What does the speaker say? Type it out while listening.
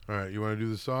All right, you want to do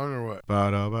the song or what?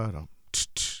 Ba-da-ba-dum.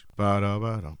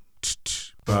 Ba-da-ba-dum.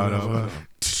 Ba-da-ba-dum.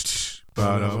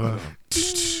 Ba-da-ba-dum.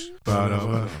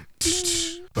 Ba-da-ba-dum.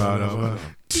 Ba-da-ba-dum.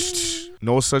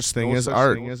 No such thing as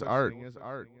art.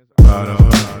 Ba-da-ba-dum.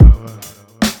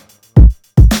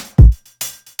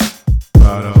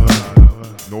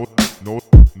 No.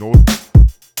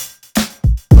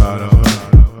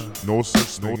 Ba-da-ba-dum. No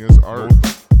such thing as art.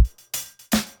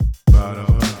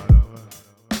 Ba-da-ba-dum.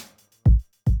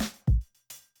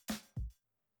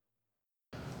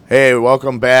 Hey,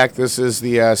 welcome back. This is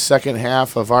the second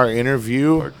half of our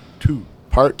interview.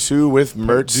 Part two with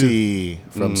Mertzy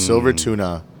from Silver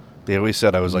Tuna. They always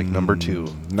said I was like number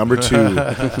two. Number two.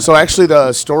 So actually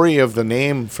the story of the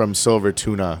name from Silver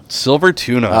Tuna. Silver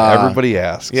Tuna, everybody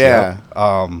asks. Yeah.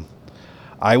 Yep.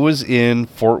 I was in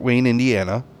Fort Wayne,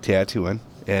 Indiana, tattooing,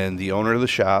 and the owner of the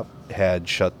shop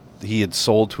he had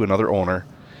sold to another owner,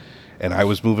 and I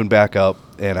was moving back up,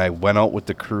 and I went out with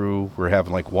the crew. We were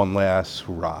having like one last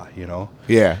hurrah, you know?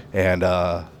 Yeah. And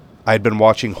I'd been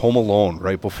watching Home Alone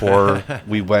right before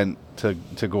we went to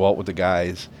go out with the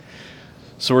guys.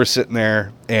 So we're sitting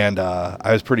there, and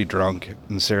I was pretty drunk,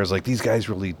 and Sarah's like, these guys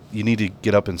really, you need to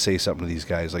get up and say something to these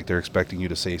guys. Like, they're expecting you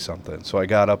to say something. So I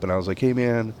got up, and I was like, hey,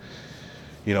 man,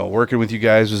 you know, working with you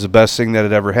guys was the best thing that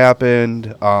had ever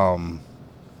happened.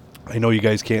 I know you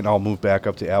guys can't all move back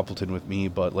up to Appleton with me,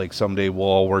 but, like, someday we'll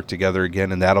all work together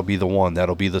again, and that'll be the one.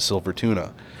 That'll be the Silver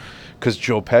Tuna. Because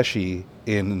Joe Pesci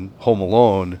in Home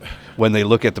Alone, when they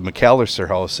look at the McAllister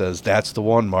house, says, that's the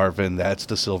one, Marvin. That's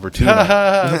the Silver Tuna.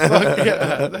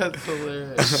 Yeah, that's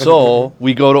hilarious. So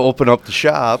we go to open up the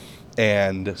shop,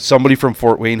 and somebody from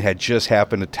Fort Wayne had just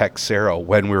happened to text Sarah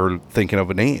when we were thinking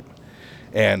of a name.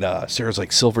 And Sarah's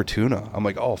like, Silver Tuna. I'm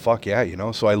like, oh, fuck yeah, you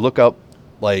know? So I look up,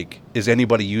 like, is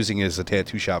anybody using it as a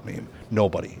tattoo shop name?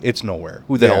 Nobody. It's nowhere.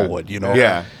 Who the hell would, you know?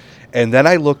 Yeah. And then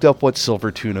I looked up what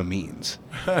Silver Tuna means.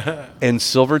 And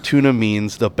Silver Tuna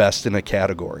means the best in a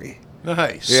category.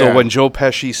 Nice. Yeah. So when Joe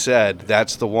Pesci said,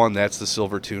 that's the one, that's the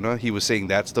Silver Tuna, he was saying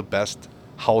that's the best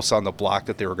house on the block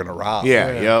that they were going to rob.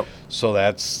 Yeah, yep. So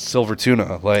that's Silver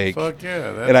Tuna. Like, Fuck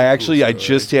yeah. That's and I cool I story.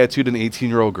 just tattooed an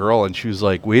 18-year-old girl, and she was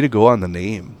like, way to go on the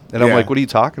name. And I'm Yeah. like, what are you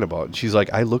talking about? And she's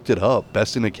like, I looked it up.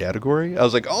 Best in a category? I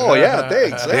was like, oh, yeah,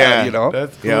 thanks. Yeah. You know?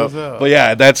 That's cool Yep. as hell. But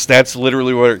yeah, that's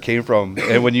literally where it came from.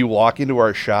 And when you walk into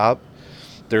our shop,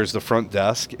 there's the front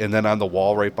desk, and then on the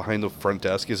wall right behind the front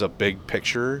desk is a big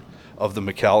picture of the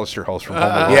McAllister house from Home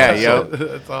Alone. Yeah, So- yep.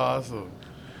 That's awesome.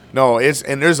 No,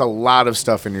 and there's a lot of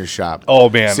stuff in your shop. Oh,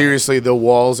 man. Seriously, the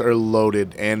walls are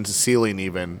loaded and the ceiling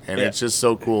even, and Yeah. it's just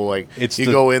so cool. Like It's you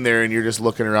the- go in there and you're just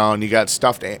looking around. You got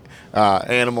stuffed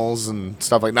animals and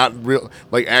stuff like not real,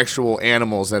 like actual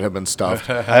animals that have been stuffed.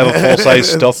 I have a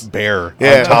full-size stuffed bear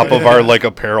Yeah. on top of our, like,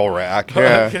 apparel rack.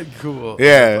 Yeah. Fucking cool.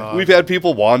 Yeah. That's awesome. We've had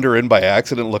people wander in by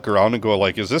accident, look around, and go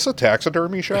like, is this a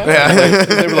taxidermy shop? Yeah. Like,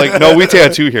 they were like, no, we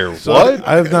tattoo here. What?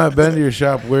 I've not been to your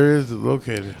shop. Where is it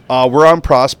located? We're on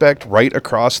Prospect, right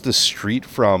across the street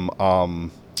from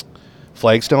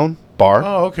Flagstone Bar.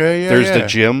 Oh, okay. Yeah. There's yeah. the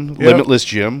gym, Yep. Limitless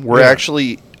Gym. We're Yeah.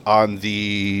 actually on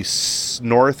the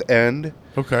north end.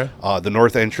 Okay. The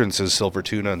north entrance is Silver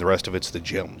Tuna, and the rest of it's the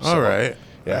gym. So, All right.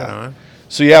 yeah. Right on.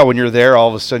 So yeah, when you're there, all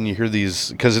of a sudden you hear these,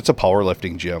 because it's a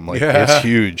powerlifting gym, like Yeah. it's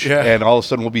huge, Yeah. and all of a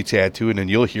sudden we'll be tattooing, and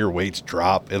you'll hear weights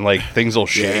drop, and like things will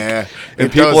shake, Yeah, and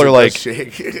it people does, are it like, does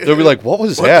shake. they'll be like, "What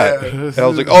was that?" the- And I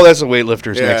was like, "Oh, that's the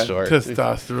weightlifters Yeah. next door."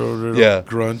 Testosterone. Yeah.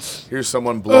 Grunts. Here's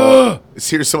someone blow.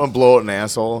 Here's someone blow out an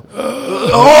asshole.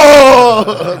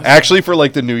 Actually, for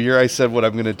like the new year, I said what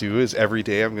I'm gonna do is every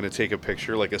day I'm gonna take a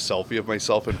picture, like a selfie of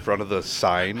myself in front of the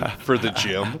sign for the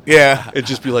gym. Yeah. And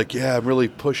just be like, yeah, I'm really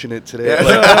pushing it today.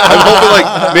 Like, I'm hoping,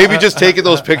 like, maybe just taking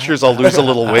those pictures, I'll lose a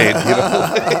little weight. You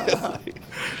know?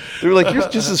 They were like, you're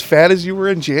just as fat as you were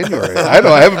in January. I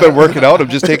know, I haven't been working out. I'm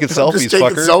just taking selfies, Just taking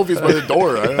fucker. selfies by the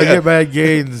door. I get bad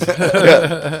gains. I'm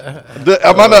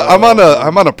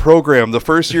on a program. The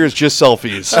first year is just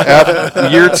selfies. After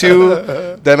year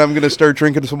 2, then I'm gonna start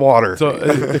drinking some water. So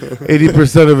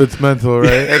 80% of it's mental,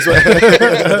 right? That's what,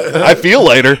 I feel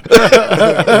lighter.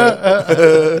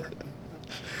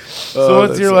 So what's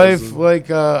that's your life awesome. like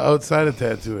outside of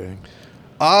tattooing?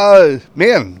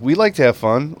 Man, we like to have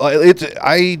fun.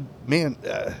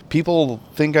 People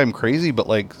think I'm crazy, but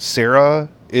like Sarah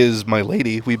is my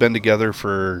lady. We've been together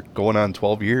for going on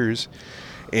 12 years,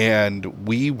 and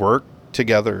we work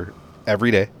together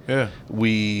every day. Yeah.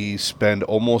 We spend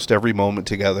almost every moment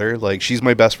together. Like, she's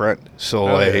my best friend. So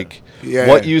Oh, yeah. like, Yeah.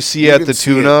 what you see You at can the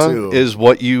see it, tuna too. is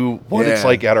what it's Yeah.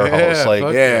 like at our house. Like,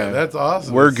 fuck yeah. That's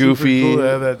awesome. We're It's super goofy. cool to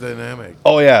have that dynamic.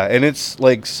 oh yeah, and it's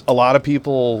like a lot of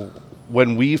people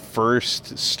when we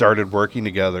first started working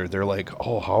together, they're like,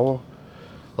 "Oh, how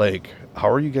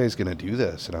are you guys gonna do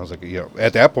this?" And I was like,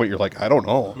 at that point, you're like, I don't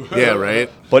know. Yeah, right.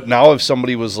 But now, if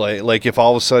somebody was like, if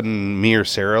all of a sudden me or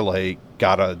Sarah like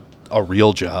got a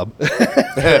real job,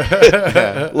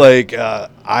 like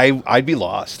I'd be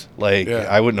lost. Like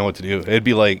I wouldn't know what to do. It'd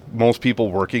be like most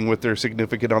people working with their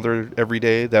significant other every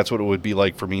day. That's what it would be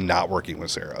like for me not working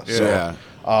with Sarah. Yeah.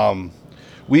 So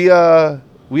we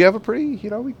have a pretty,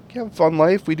 we have a fun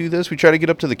life. We do this. We try to get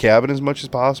up to the cabin as much as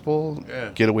possible.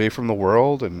 Yeah. Get away from the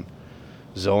world and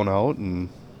zone out and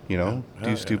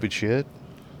do stupid shit.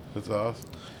 That's awesome.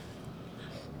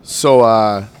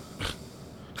 So,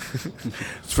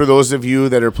 for those of you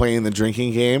that are playing the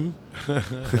drinking game,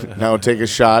 now take a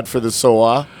shot for the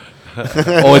SOA.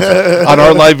 It's, on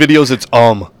our live videos, it's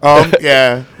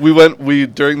Yeah. We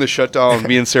during the shutdown,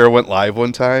 me and Sarah went live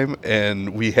one time,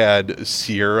 and we had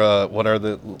Sierra. What are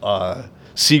the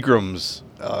Seagram's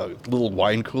little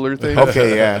wine cooler thing?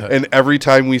 Okay, yeah. And every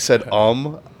time we said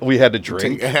we had to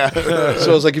drink. Yeah.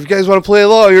 So I was like, if you guys want to play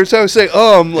along, here's how I say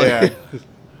like. Yeah.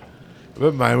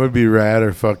 But mine would be rad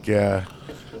or fuck yeah.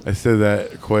 I said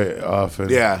that quite often.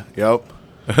 Yeah. Yep.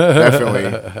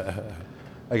 Definitely.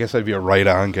 I guess I'd be a right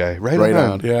on guy. Right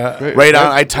on. Yeah. Right on.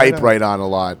 I type right on a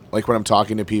lot. Like when I'm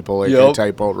talking to people, like I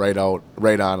type out, right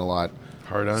on a lot.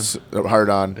 Hard on. Hard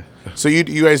on. So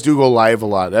you guys do go live a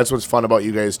lot. That's what's fun about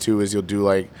you guys too, is you'll do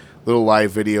like little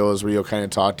live videos where you'll kind of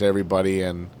talk to everybody.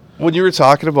 And When you were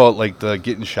talking about like the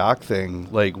getting shocked thing,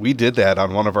 like we did that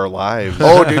on one of our lives.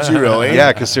 oh, did you really?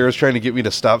 Yeah, because Sarah's trying to get me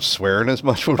to stop swearing as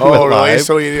much when we Oh, went really? live.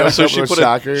 So you So she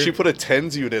put she put a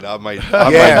TENS unit on my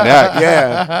yeah, neck.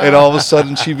 yeah. And all of a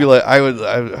sudden she'd be like,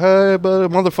 hey, but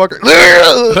motherfucker.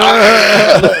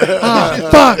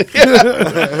 Fuck.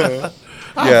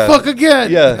 Yeah. Fuck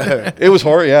again. Yeah. It was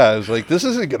horrible. Yeah. I was like, this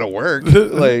isn't going to work.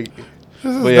 Like,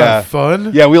 This is but yeah. not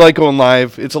fun. Yeah, we like going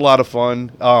live. It's a lot of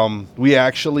fun. We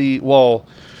actually,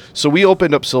 so we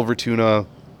opened up Silver Tuna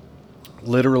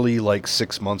literally like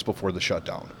 6 months before the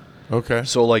shutdown. Okay.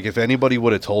 So, like, if anybody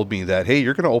would have told me that, hey,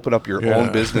 you're going to open up your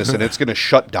own business and it's going to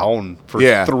shut down for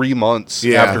 3 months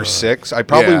after 6, I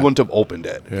probably wouldn't have opened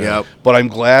it. Yeah. Yep. But I'm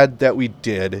glad that we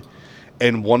did.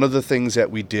 And one of the things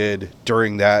that we did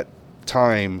during that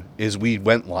time is we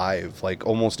went live like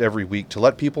almost every week to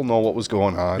let people know what was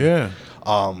going on. Yeah.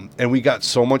 And we got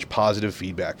so much positive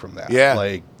feedback from that. Yeah.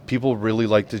 Like, people really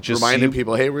like to just Reminding see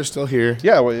people, hey, we're still here.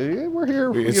 Yeah, we're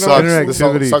here. It You know, sucks. interactivity This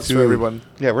all sucks too. for everyone.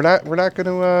 yeah, we're not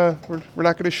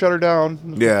gonna shut her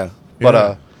down. Yeah.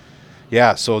 But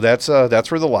yeah, so that's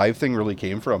where the live thing really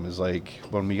came from, is like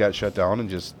when we got shut down and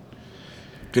just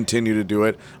Continue to do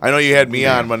it. I know you had me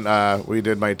on when we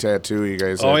did my tattoo. You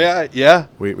guys. yeah.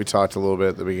 We talked a little bit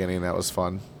at the beginning. That was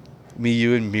fun. Me,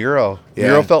 you, and Miro. Yeah.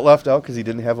 Miro felt left out because he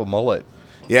didn't have a mullet.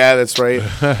 Yeah, that's right.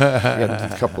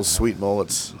 Got a couple sweet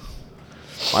mullets.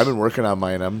 I've been working on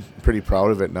mine. I'm pretty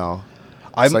proud of it now.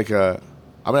 I'm gonna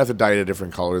have to dye it a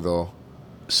different color though.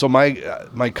 So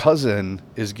my cousin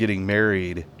is getting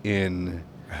married in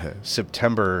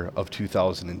September of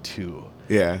 2002.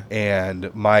 Yeah.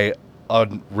 And my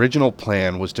original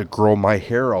plan was to grow my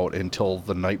hair out until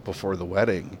the night before the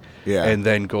wedding. Yeah. And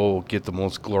then go get the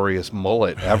most glorious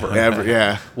mullet ever.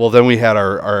 Yeah. Well, then we had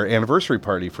our anniversary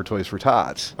party for Toys for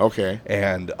Tots. Okay.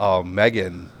 And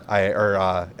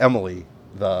Emily,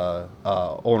 the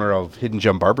owner of Hidden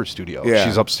Gem Barber Studio,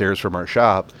 she's upstairs from our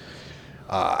shop.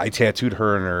 I tattooed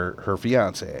her and her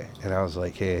fiance, and I was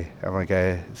like,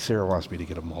 Sarah wants me to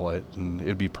get a mullet, and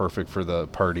it'd be perfect for the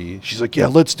party. She's like, yeah,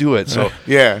 let's do it. So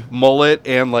Yeah. mullet,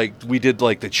 and like we did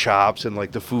like the chops and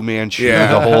like the Fu Manchu,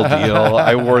 Yeah. the whole deal.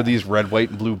 I wore these red,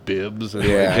 white, and blue bibs, and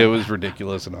Yeah. like, it was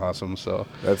ridiculous and awesome. So,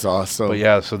 That's awesome. but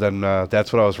yeah, so then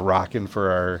that's what I was rocking for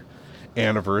our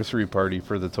anniversary party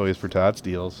for the Toys for Tots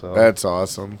deal. So That's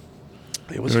awesome.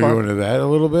 it was Can we go fun. into that a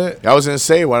little bit? I was gonna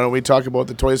say, why don't we talk about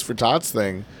the Toys for Tots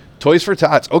thing? Toys for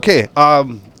Tots. Okay.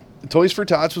 Toys for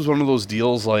Tots was one of those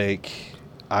deals like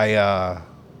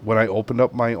when I opened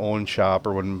up my own shop,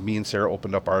 or when me and Sarah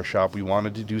opened up our shop, we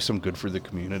wanted to do some good for the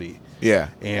community. Yeah.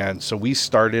 And so we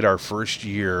started our first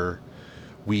year,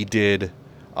 we did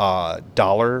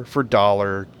dollar for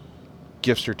dollar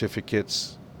gift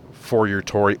certificates for your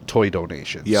toy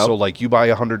donation. Yep. So like you buy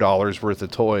 $100 worth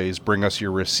of toys, bring us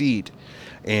your receipt,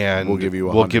 and We'll give you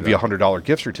a $100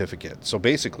 gift certificate. So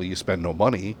basically you spend no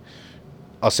money,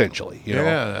 essentially. You know?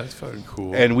 Yeah, that's fucking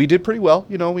cool. And we did pretty well.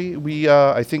 You know, we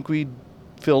I think we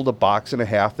filled a box and a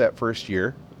half that first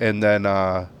year. And then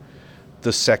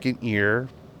the second year,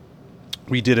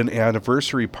 we did an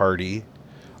anniversary party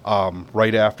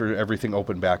right after everything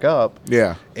opened back up.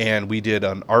 Yeah. And we did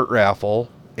an art raffle,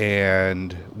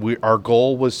 and our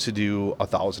goal was to do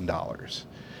 $1,000.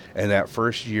 And that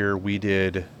first year we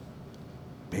did,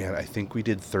 man, I think we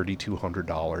did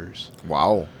 $3,200.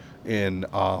 Wow. And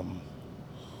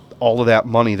all of that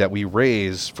money that we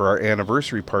raise for our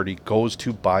anniversary party goes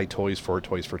to buy toys for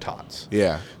Toys for Tots.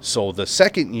 Yeah. So the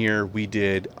second year we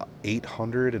did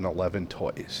 811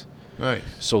 toys. Nice.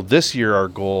 So this year our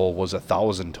goal was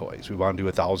 1,000 toys. We want to do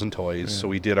 1,000 toys. So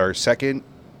we did our second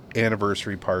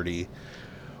anniversary party.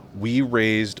 We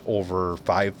raised over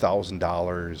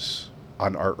 $5,000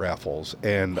 on art raffles,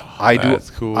 and I do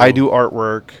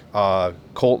artwork.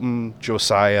 Colton,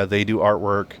 Josiah, they do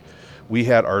artwork. We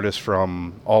had artists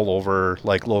from all over,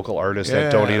 like local artists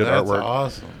that donated artwork.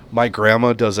 Awesome. My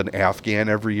grandma does an Afghan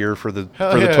every year for the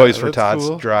yeah, Toys for that's Tots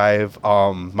cool. drive.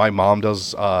 My mom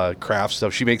does craft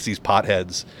stuff. She makes these pot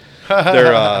heads.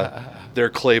 They're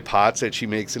clay pots that she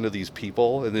makes into these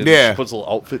people, and then she puts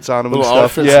little outfits on them Little and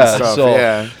stuff. outfits and stuff,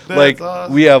 yeah. Like That's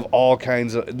awesome. we have all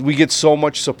kinds of. We get so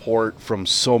much support from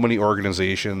so many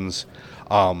organizations.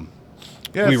 Yeah,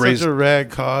 we it's raised such a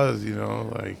rad cause, you know,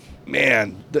 like.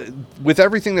 Man, with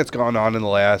everything that's gone on in the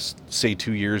last, say,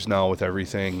 2 years now with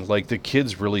everything, like the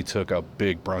kids really took a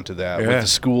big brunt of that with the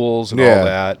schools and all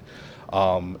that.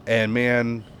 And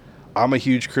man, I'm a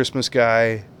huge Christmas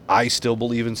guy. I still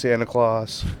believe in Santa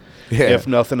Claus. Yeah. If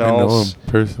nothing I know else, him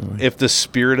personally. if the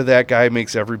spirit of that guy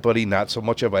makes everybody not so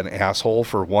much of an asshole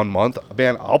for 1 month,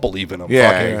 man, I'll believe in him.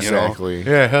 Yeah, fucking, exactly. You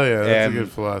know? Yeah, hell yeah. That's And a good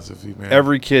philosophy, man.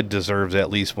 Every kid deserves at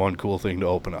least one cool thing to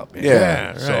open up. Man.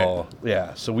 Yeah,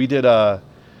 right. So we did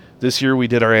this year we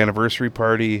did our anniversary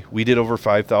party. We did over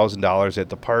 $5,000 at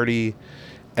the party.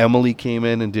 Emily came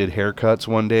in and did haircuts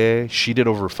one day. She did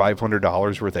over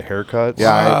 $500 worth of haircuts.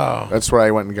 Yeah, Wow. that's where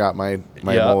I went and got my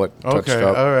mullet touched Okay,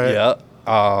 up. all right. Yeah.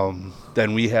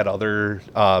 Then we had other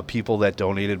people that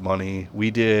donated money.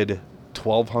 We did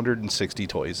 1,260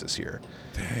 toys this year.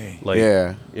 Dang. Like,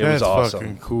 Yeah. it was That's awesome.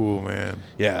 fucking cool, man.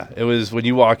 Yeah, it was when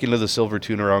you walk into the Silver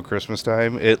Tune around Christmas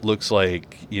time, it looks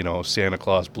like, Santa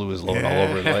Claus blew his load all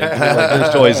over. Like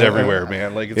there's toys everywhere,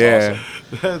 man. Like, it's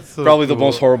awesome. That's so Probably the cool.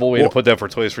 most horrible way to put that for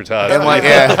Toys for Tots. And like,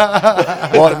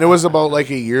 yeah. Well, and it was about like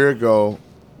a year ago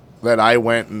that I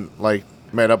went and like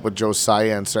met up with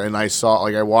Josiah and I saw,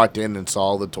 like, I walked in and saw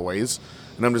all the toys.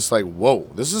 And I'm just like, whoa,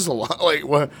 this is a lot. Like,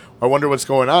 what? I wonder what's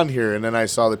going on here. And then I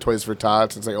saw the Toys for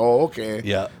Tots. And it's like, oh, okay.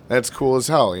 Yeah. That's cool as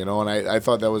hell, And I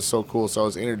thought that was so cool. So I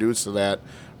was introduced to that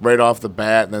right off the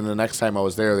bat. And then the next time I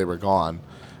was there, they were gone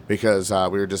because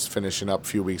we were just finishing up a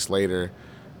few weeks later.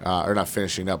 Or not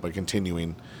finishing up, but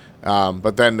continuing.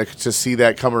 But then to see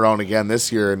that come around again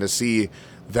this year and to see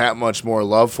that much more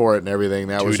love for it and everything,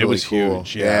 that was Dude, really it was cool.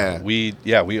 huge. Yeah.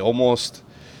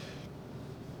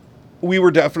 We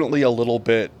were definitely a little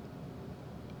bit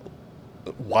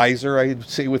wiser, I'd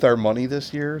say, with our money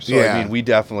this year. So, Yeah. I mean, we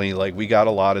definitely, we got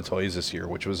a lot of toys this year,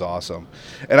 which was awesome.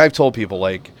 And I've told people,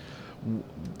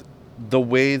 the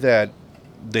way that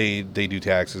they do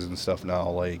taxes and stuff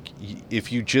now,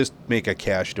 if you just make a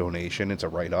cash donation, it's a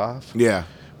write-off. Yeah.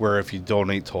 Where if you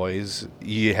donate toys,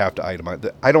 you have to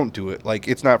itemize. I don't do it.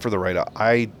 It's not for the write-off.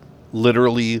 I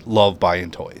literally love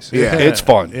buying toys. Yeah. It's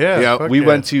fun. Yeah. Yep. fuck We yeah.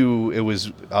 went to, it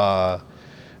was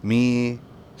me,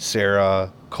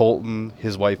 Sarah, Colton,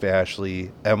 his wife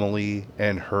Ashley, Emily,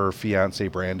 and her fiance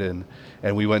Brandon,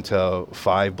 and we went to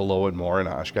Five Below and More in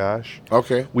Oshkosh.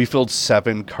 Okay. We filled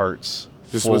 7 carts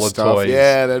Just full with of stuff. toys.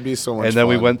 Yeah, that'd be so much And then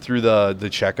we fun. went through the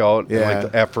checkout. Yeah.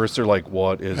 And at first they're like,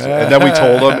 "What is?" And then we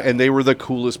told them, and they were the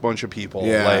coolest bunch of people.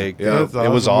 Yeah. Yeah. That's It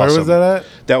was awesome. awesome. Where was that at?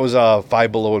 That was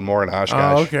Five Below and More in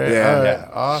Oshkosh. Oh, okay. Yeah. All right. Yeah.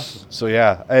 Awesome. So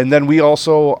yeah, and then we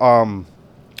also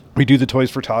we do the Toys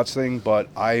for Tots thing, but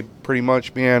I pretty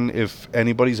much, man, if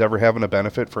anybody's ever having a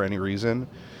benefit for any reason,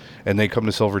 and they come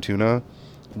to Silver Tuna,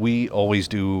 we always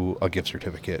do a gift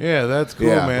certificate. Yeah, that's cool,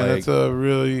 Yeah, man.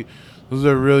 Those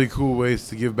are really cool ways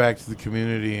to give back to the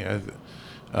community.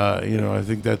 I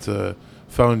think that's a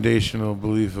foundational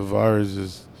belief of ours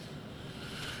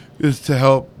is to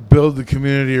help build the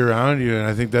community around you, and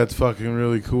I think that's fucking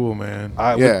really cool, man.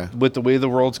 Yeah. With the way the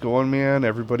world's going, man,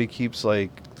 everybody keeps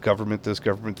government this,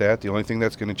 government that. The only thing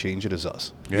that's going to change it is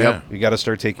us. Yeah. We got to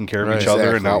start taking care of Right. each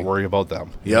other and not Exactly. worry about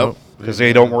them. Yep. Because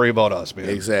they don't worry about us, man.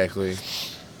 Exactly.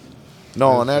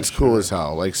 No, and that's cool as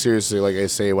hell. Seriously, like I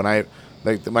say, when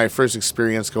my first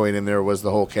experience going in there was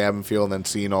the whole cabin feel and then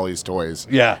seeing all these toys.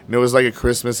 Yeah. And it was like a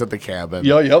Christmas at the cabin.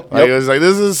 Yep. It was like,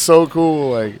 this is so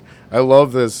cool. I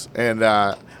love this. And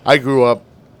I grew up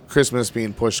Christmas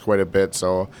being pushed quite a bit,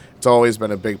 so it's always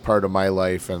been a big part of my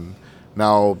life. And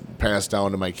now passed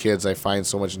down to my kids, I find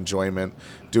so much enjoyment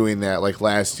doing that. Like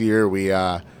last year, we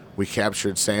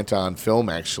captured Santa on film,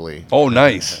 actually. Oh,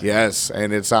 nice. Yes,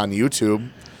 and it's on YouTube.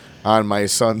 on my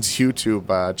son's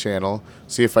YouTube channel.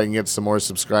 See if I can get some more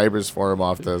subscribers for him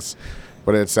off this.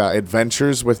 But it's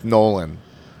Adventures with Nolan.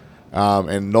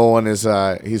 And Nolan is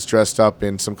he's dressed up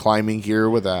in some climbing gear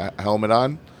with a helmet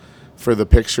on for the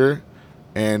picture.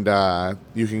 And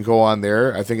you can go on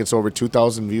there. I think it's over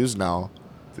 2,000 views now.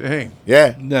 Dang.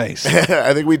 Yeah. Nice.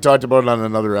 I think we talked about it on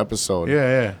another episode.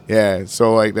 Yeah. Yeah.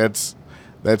 So like that's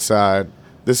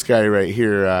this guy right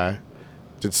here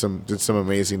did some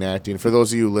amazing acting. For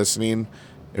those of you listening,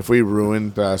 if we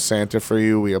ruined Santa for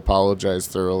you, we apologize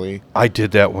thoroughly. I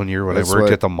did that one year when That's I worked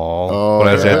what- at the mall. Oh, when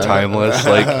I was yeah. at Timeless,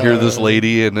 like hear this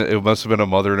lady, and it must have been a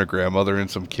mother and a grandmother and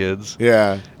some kids.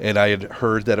 Yeah. And I had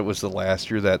heard that it was the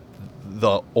last year that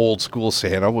the old school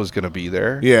Santa was going to be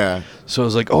there. Yeah. So I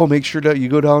was like, oh, make sure that you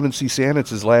go down and see Santa. It's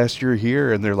his last year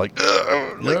here. And they're like,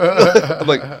 I'm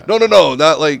like, no,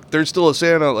 not like there's still a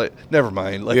Santa. Like, never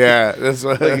mind. Like, Yeah. That's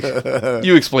what,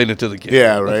 you explain it to the kids.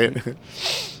 yeah. Right.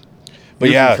 But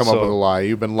You yeah, can come up so- with a lie.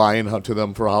 You've been lying to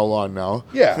them for how long now?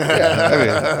 Yeah.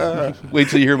 I mean, wait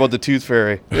till you hear about the Tooth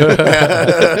Fairy.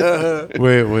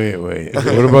 Wait.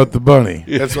 What about the bunny?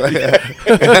 That's why.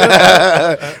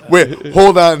 Wait,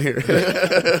 hold on here.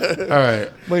 All right.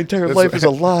 My entire life is a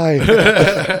lie.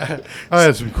 I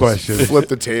have some questions. Flip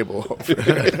the table.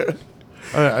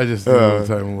 I just need a little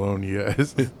time alone, you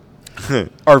guys.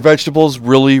 Are vegetables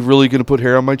really, really going to put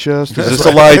hair on my chest? Is this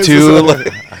a lie too?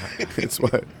 It's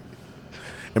what.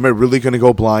 Am I really going to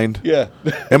go blind? Yeah.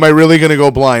 Am I really going to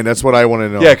go blind? That's what I want to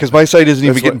know. Yeah, because my sight isn't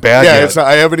even That's getting what- bad yeah, yet. it's not,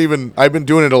 I haven't even. I've been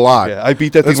doing it a lot. Yeah, I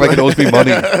beat that thing That's like it owes me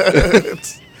money.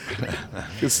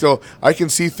 It's still, I can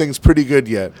see things pretty good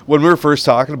yet. When we were first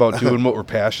talking about doing what we're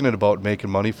passionate about, making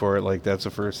money for it, like that's the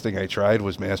first thing I tried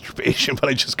was masturbation, but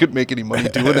I just couldn't make any money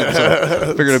doing it. So I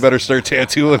figured I better start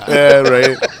tattooing. Yeah,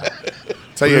 right.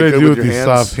 That's how What you do get I good do with with your these hands.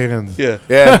 soft hands? Yeah.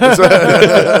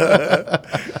 Yeah.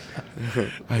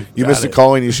 You missed a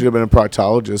calling. You should have been a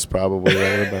proctologist, probably.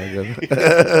 That would have been good.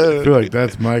 I feel like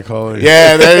that's my calling.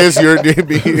 Yeah, that is your big.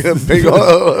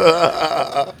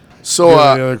 So, Do you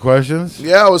have any other questions?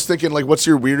 yeah, I was thinking, like, what's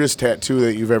your weirdest tattoo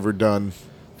that you've ever done?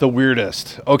 The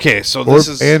weirdest. Okay, so Or, this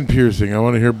is and piercing. I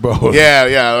want to hear both. Yeah.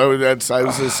 I was going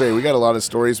to say, we got a lot of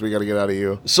stories we got to get out of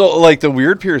you. so like the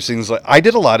weird piercings. Like I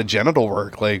did a lot of genital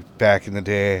work like back in the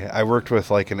day. I worked with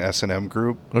like an S&M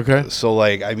group. Okay. So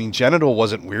like I mean, genital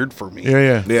wasn't weird for me.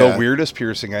 Yeah. Yeah. The weirdest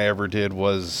piercing I ever did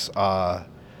was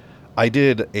I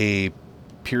did a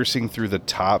piercing through the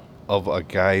top of a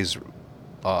guy's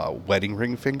wedding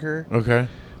ring finger Okay.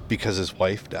 because his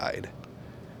wife died.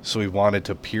 So he wanted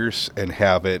to pierce and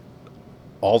have it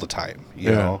all the time, you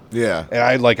Yeah. know? Yeah.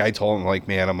 And I told him like,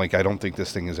 man, I'm like, I don't think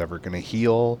this thing is ever going to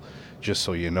heal, just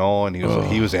so you know. And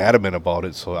he was adamant about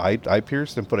it. So I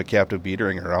pierced and put a captive bead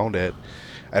ring around it.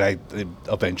 And it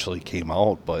eventually came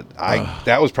out, but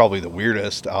that was probably the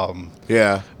weirdest.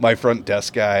 Yeah. My front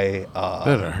desk guy,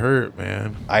 That'd hurt,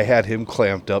 man. I had him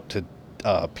clamped up to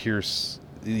pierce.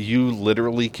 You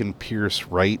literally can pierce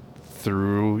right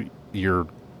through your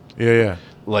Yeah.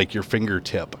 like your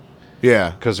fingertip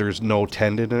Yeah. because there's no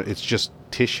tendon. It's just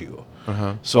tissue.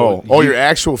 Uh-huh. So your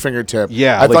actual fingertip.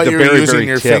 Yeah, I like thought the you were very, using very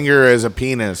your tip. finger as a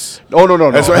penis. Oh no.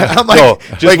 That's what I'm like. No,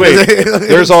 just like, wait.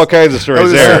 There's all kinds of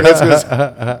stories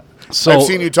there. So I've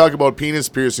seen you talk about penis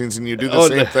piercings, and you do the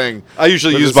same thing. I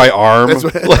usually But use it's- my arm. that's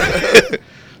what-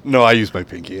 No, I use my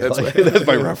pinky. That's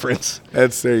my reference.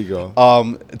 There you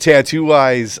go. Tattoo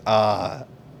wise,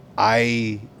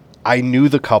 I knew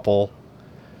the couple,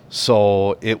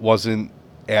 so it wasn't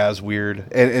as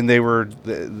weird, and they were,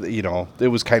 you know, it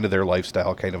was kind of their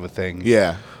lifestyle, kind of a thing.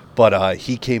 Yeah. But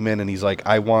he came in and he's like,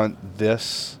 I want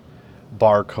this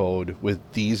barcode with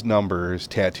these numbers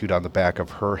tattooed on the back of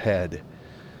her head,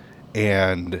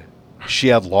 and she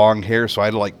had long hair, so I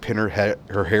had to like pin her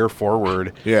hair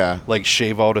forward, Yeah. like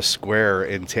shave out a square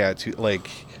and tattoo. Like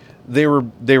they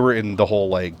were in the whole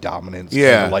like dominance kind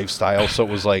Yeah. of lifestyle, so it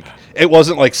was like it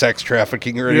wasn't like sex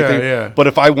trafficking or Yeah, anything. yeah. But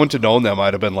if I wouldn't have known them,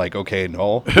 I'd have been like, okay,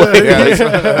 no, Yeah.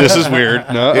 this is weird.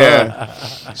 No, Yeah.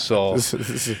 So,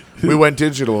 We went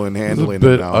digital in It's a handling it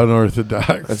bit now.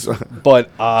 unorthodox. but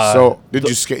So did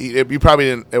you scan? You probably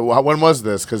didn't. When was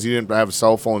this? Because you didn't have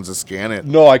cell phones to scan it.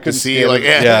 No, I couldn't see, scan like,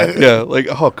 it. yeah. yeah. Like,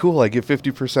 oh, cool! I get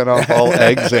 50% off all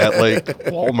eggs at like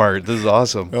Walmart. This is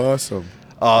awesome. Awesome.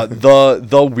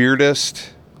 The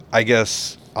weirdest, I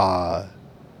guess,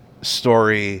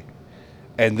 story,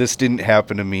 and this didn't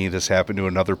happen to me. This happened to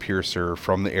another piercer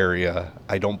from the area.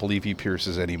 I don't believe he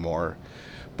pierces anymore,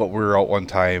 but we were out one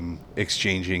time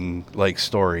exchanging like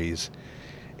stories,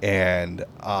 and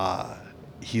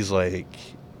he's like,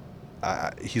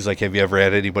 have you ever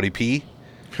had anybody pee?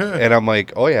 And I'm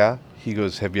like, oh yeah. He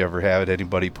goes, have you ever had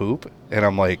anybody poop? And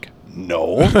I'm like,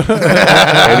 no. And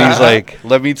he's like,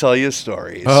 let me tell you a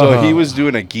story. So he was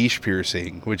doing a guiche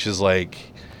piercing, which is like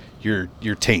your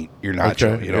taint, your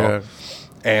nacho, you know. Yeah.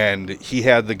 And he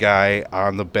had the guy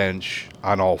on the bench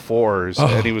on all fours,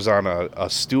 and he was on a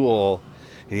stool.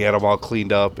 And he had him all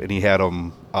cleaned up, and he had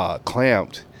him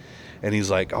clamped. And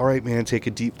he's like, all right, man, take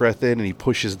a deep breath in. And he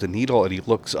pushes the needle, and he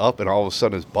looks up, and all of a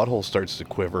sudden his butthole starts to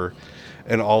quiver.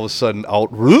 And all of a sudden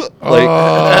out, like,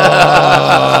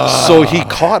 so he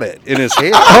caught it in his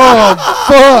hand. Oh,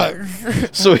 fuck.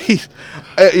 So he,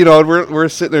 you know, and we're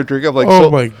sitting there drinking. I'm like, Oh, so,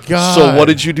 my God. So what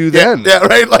did you do then? Yeah,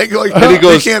 right. Like And he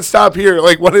goes, you can't stop here.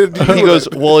 Like, what did you do? he goes,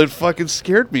 well, it fucking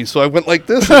scared me. So I went like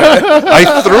this. And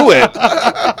I threw it.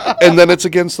 And then it's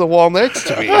against the wall next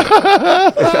to me. And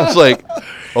I was like,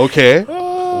 okay.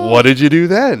 What did you do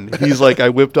then? He's like, I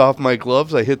whipped off my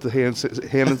gloves. I hit the hand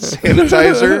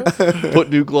sanitizer, put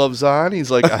new gloves on.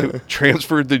 He's like, I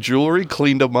transferred the jewelry,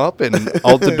 cleaned them up, and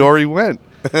out the door he went.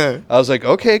 I was like,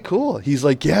 okay, cool. He's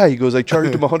like, yeah. He goes, I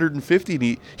charged him $150,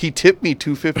 and he tipped me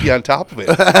 $250 on top of it.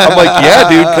 I'm like, yeah,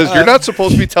 dude, because you're not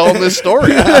supposed to be telling this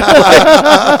story. Like,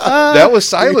 that was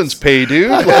silence pay,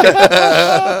 dude.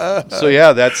 Like, so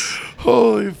yeah, that's.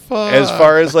 Holy fuck. As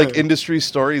far as like industry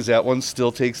stories, that one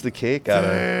still takes the cake out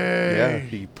of it. Yeah,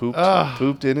 he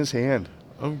pooped in his hand.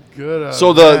 I'm good on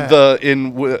So that.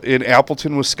 in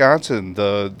Appleton, Wisconsin,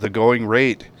 the going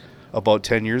rate about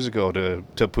 10 years ago to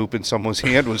poop in someone's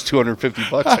hand was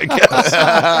 $250, I guess.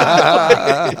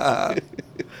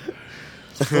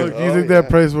 Look, you think that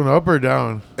price went up or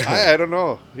down? I don't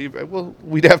know. Well,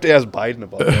 we'd have to ask Biden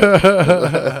about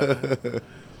that.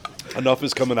 Enough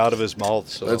is coming out of his mouth,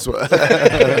 so That's what.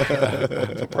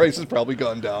 the price has probably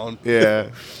gone down.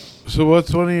 Yeah. So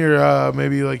what's one of your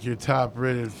maybe like your top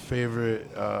rated favorite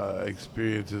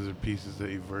experiences or pieces that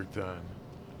you've worked on?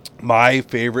 My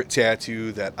favorite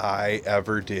tattoo that I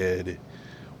ever did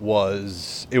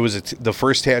was the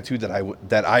first tattoo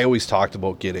that I always talked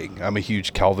about getting. I'm a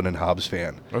huge Calvin and Hobbes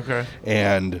fan. Okay.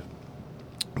 And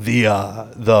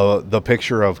the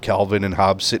picture of Calvin and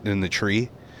Hobbes sitting in the tree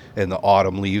and the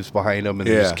autumn leaves behind them and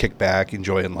they just kick back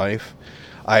enjoying life.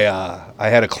 I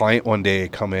had a client one day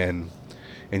come in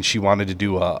and she wanted to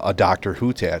do a Doctor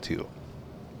Who tattoo.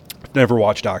 I've never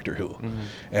watched Doctor Who. Mm-hmm.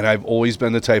 And I've always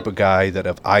been the type of guy that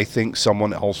if I think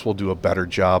someone else will do a better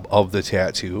job of the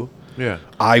tattoo,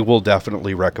 I will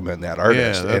definitely recommend that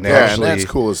artist. Yeah, and And that's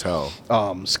cool as hell.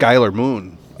 Skylar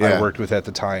Moon, Yeah. I worked with at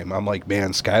the time. I'm like,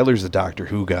 man, Skylar's the Doctor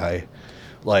Who guy.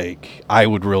 Like, I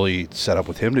would really set up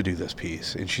with him to do this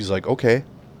piece. And she's like, okay,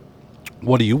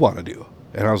 what do you want to do?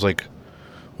 And I was like,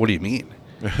 what do you mean?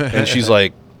 And she's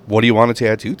like, what do you want to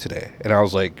tattoo today? And I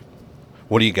was like,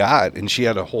 what do you got? And she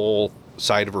had a whole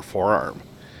side of her forearm.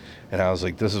 And I was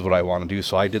like, this is what I want to do.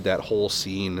 So I did that whole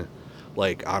scene,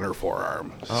 like, on her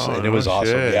forearm. And it was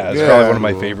awesome. shit. Yeah, it's Yeah. probably one of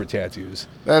my favorite tattoos.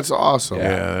 That's awesome.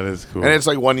 Yeah, that is cool. And it's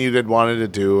like one you wanted to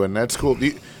do, and that's cool.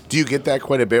 Do you get that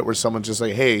quite a bit where someone's just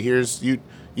like, hey, here's you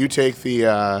take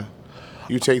the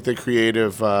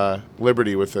creative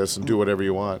liberty with this and do whatever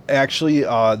you want. Actually,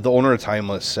 the owner of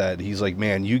Timeless said, he's like,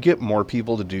 man, you get more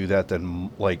people to do that than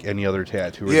like any other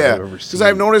tattooer Yeah, I've ever because seen.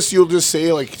 I've noticed you'll just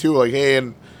say like too, like, hey,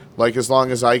 and like as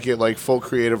long as I get like full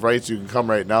creative rights, you can come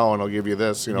right now and I'll give you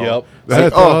this. You know. Yep.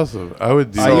 That's like, awesome. I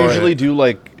would do I that. usually do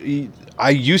like, I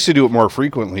used to do it more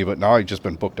frequently, but now I've just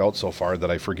been booked out so far that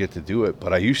I forget to do it.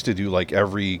 But I used to do like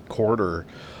every quarter,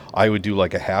 I would do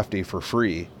like a half day for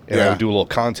free, and I would do a little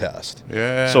contest.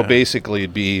 Yeah. So basically,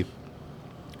 it'd be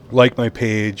like my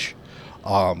page,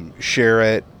 share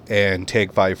it, and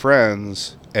tag 5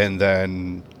 friends, and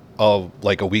then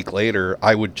like a week later,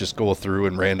 I would just go through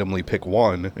and randomly pick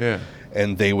one,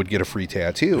 and they would get a free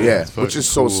tattoo. Yeah, That's which is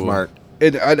fucking so cool. smart.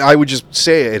 And I would just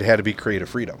say it had to be creative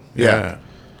freedom. Yeah.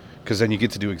 Because then you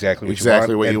get to do exactly what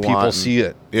Exactly you want, what and you people want, see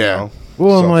it. yeah. You know?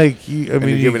 Well, So- I'm like, I And mean, you're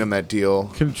you giving them that deal.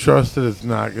 can trust that it's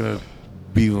not gonna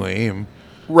be lame,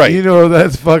 Right. You know,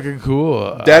 that's fucking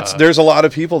cool. There's a lot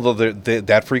of people though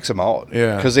that freaks them out.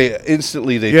 Yeah. Because they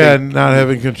instantly think, not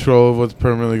having control of what's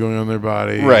permanently going on in their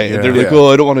body. right. Yeah. And they're like, oh,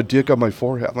 I don't want a dick on my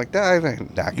forehead. I'm like,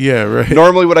 nah. Yeah, right.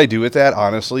 Normally, what I do with that,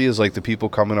 honestly, is like the people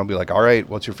come in, I'll be like, all right,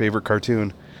 what's your favorite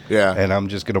cartoon? Yeah. And I'm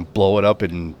just gonna blow it up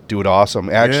and do it awesome.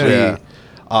 Actually, Yeah.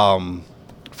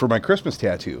 For my Christmas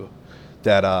tattoo,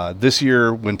 that this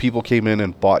year when people came in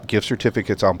and bought gift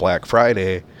certificates on Black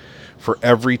Friday, for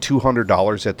every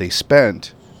 $200 that they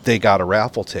spent, they got a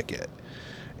raffle ticket.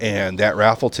 And that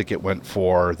raffle ticket went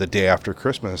for the day after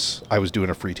Christmas. I was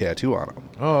doing a free tattoo on them.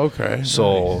 Oh, okay.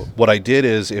 So Nice. what I did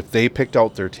is if they picked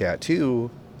out their tattoo,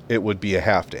 it would be a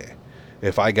half day.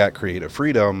 If I got creative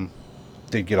freedom,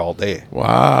 they'd get all day.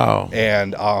 Wow.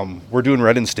 And we're doing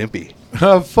Ren and Stimpy.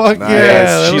 Oh, fuck Nice. yeah.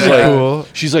 That she's was like, cool.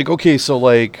 she's like, okay, so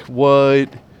like what?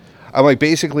 I'm like,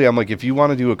 basically, I'm like, if you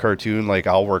want to do a cartoon, like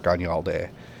I'll work on you all day.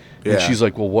 Yeah. And she's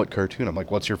like, well, what cartoon? I'm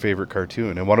like, what's your favorite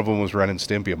cartoon? And one of them was Ren and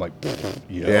Stimpy. I'm like,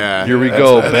 Yeah. here we That's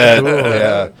go, cool. bet.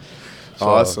 Yeah. So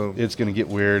Awesome. It's gonna get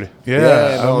weird. Yeah, Yeah, no,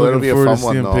 I'm that'll looking be a forward fun to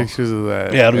one, seeing though. pictures of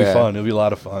that. Yeah, it'll be Yeah. fun. It'll be a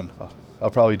lot of fun. I'll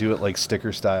probably do it like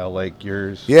sticker style, like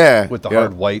yours. Yeah, With the yeah.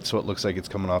 hard white, so it looks like it's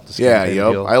coming off the skin. Yeah, kind yep.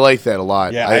 of deal. I like that a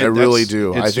lot. Yeah, I really that's- do.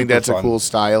 it's I think super that's a fun. cool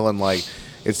style, and like,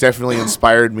 it's definitely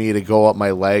inspired me to go up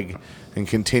my leg and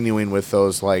continuing with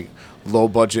those like low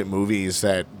budget movies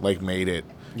that like made it.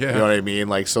 Yeah. You know what I mean?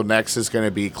 Like, so next is going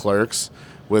to be Clerks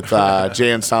with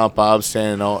Jay and Silent Bob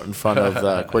standing out in front of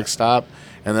the Quick Stop,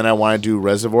 and then I want to do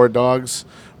Reservoir Dogs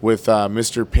with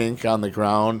Mr. Pink on the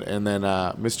ground, and then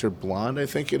Mr. Blonde, I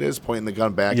think it is, pointing the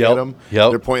gun back Yep, at him. yep.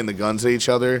 They're pointing the guns at each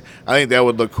other. I think that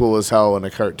would look cool as hell in a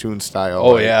cartoon style.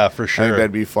 Oh, Like, yeah, for I sure. think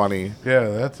that'd be funny. Yeah,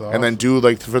 that's awesome. And then do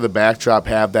like for the backdrop,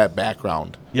 have that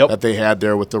background Yep. that they had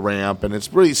there with the ramp, and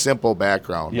it's really simple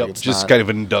background. Yep, Like, it's just not- kind of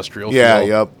an industrial. yeah, feel.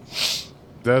 yep.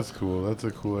 That's cool. That's a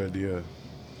cool idea.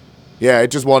 Yeah, it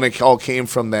just one. It all came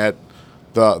from that,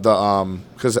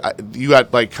 because you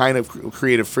got like kind of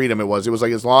creative freedom. It was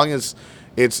like as long as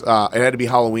it had to be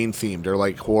Halloween themed or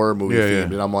like horror movie Yeah, themed,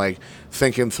 yeah. and I'm like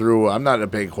thinking through. I'm not a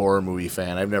big horror movie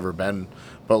fan. I've never been,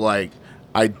 but like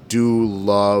I do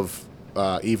love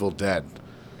Evil Dead.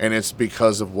 And it's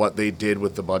because of what they did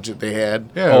with the budget they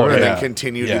had, Yeah, Oh, right. and yeah. then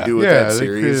continue Yeah. to do with Yeah, that they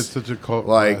created series. such a cult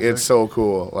Like classic. it's so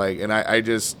cool. Like, and I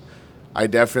just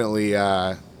definitely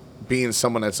being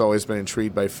someone that's always been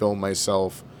intrigued by film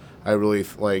myself, I really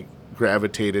like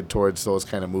gravitated towards those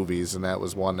kind of movies, and that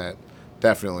was one that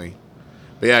definitely.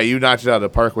 But yeah, you knocked it out of the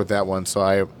park with that one. So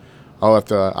I'll have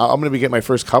to. I'm gonna be getting my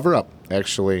first cover up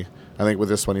actually. I think with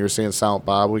this one, you were saying Silent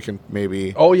Bob, we can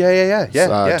maybe Oh yeah.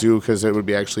 do, because it would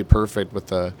be actually perfect with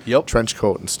the Yep. trench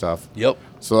coat and stuff. Yep.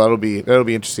 So that'll be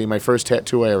interesting. My first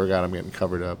tattoo I ever got, I'm getting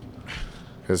covered up,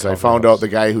 because I Cover found ups. out the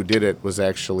guy who did it was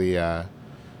actually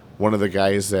one of the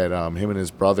guys that him and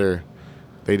his brother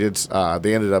they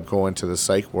ended up going to the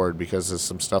psych ward because of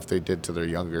some stuff they did to their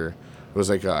younger. It was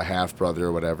like a half brother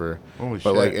or whatever. Holy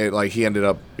but shit. like he ended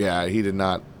up he did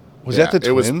not. Was yeah, that the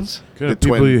it was twins? Kind the of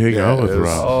people twin- you hang yeah, out with, it was-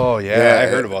 Rob. Oh yeah, I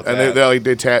heard about and that.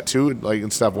 they tattooed like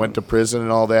and stuff. Went to prison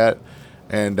and all that,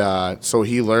 and so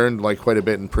he learned like quite a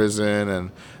bit in prison and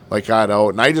like got out.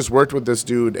 And I just worked with this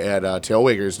dude at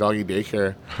Tailwaggers Doggy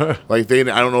Daycare. Like I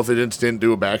don't know if they didn't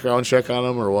do a background check on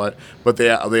him or what, but they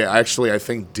actually I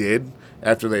think did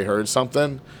after they heard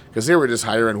something, because they were just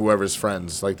hiring whoever's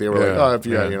friends. Like they were like, Yeah, oh, if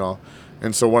you yeah. you know,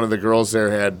 and so one of the girls there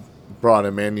had brought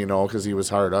him in, because he was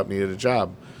hard up, needed a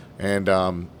job.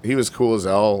 And he was cool as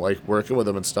hell, like working with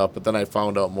him and stuff. But then I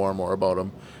found out more and more about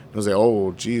him. I was like,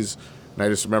 oh, geez. And I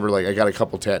just remember, like, I got a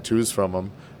couple tattoos from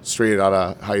him straight out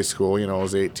of high school. I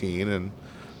was 18. And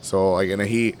so, like, and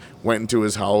he went into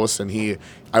his house, and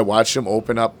I watched him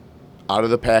open up out of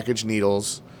the package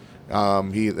needles. He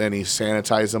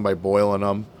sanitized them by boiling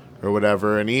them or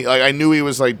whatever. And I knew he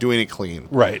was, like, doing it clean.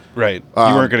 Right. You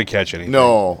weren't gonna catch anything.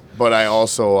 No, but I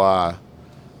also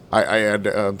I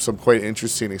had some quite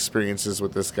interesting experiences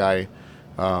with this guy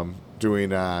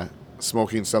doing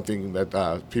smoking something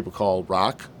that people call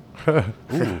rock. I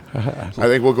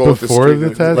think we'll go with Before the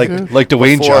the street- tattoo? Like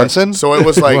Dwayne before. Johnson. So it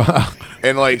was like, Wow.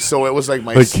 and like so it was like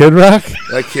my Like Kid Rock?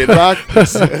 like Kid Rock.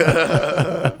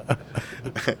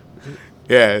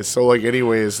 Yeah, so like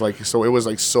anyways, like so it was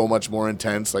like so much more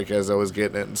intense, like as I was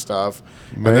getting it and stuff.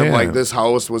 And then like Man. this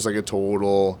house was like a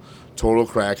total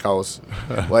crack house.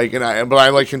 Like but I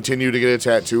like continued to get a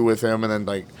tattoo with him, and then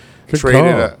like Good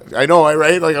traded call. I know,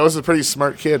 right? Like I was a pretty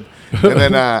smart kid. And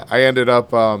then I ended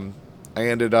up I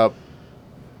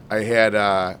had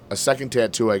a second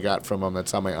tattoo I got from him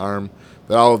that's on my arm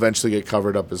that I'll eventually get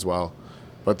covered up as well.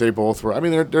 But they both were, I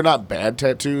mean, they're not bad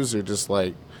tattoos. They're just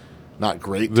like not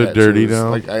great They're tattoos. dirty now?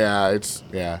 Like,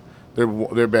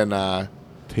 they've been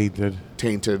Tainted.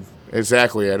 tainted.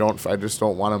 Exactly. I just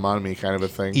don't want them on me, kind of a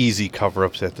thing. Easy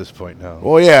cover-ups at this point now.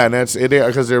 Well, yeah, and that's it,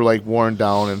 because they're like worn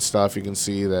down and stuff. You can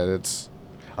see that it's.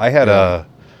 I had Yeah.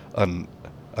 an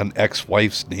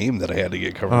ex-wife's name that I had to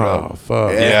get covered Oh, up.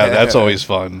 fuck. Yeah, that's always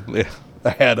fun. I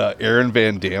had Aaron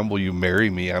Van Dam, will you marry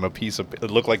me, on a piece of,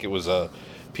 it looked like it was a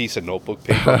piece of notebook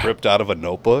paper ripped out of a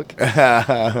notebook.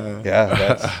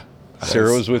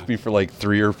 Sarah was with me for like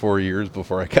 3 or 4 years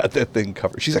before I got that thing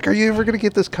covered. She's like, are you ever going to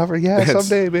get this covered? Yeah, That's-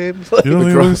 someday, babe. You don't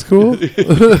think it looks cool?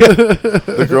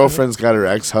 The girlfriend's got her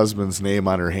ex-husband's name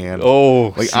on her hand.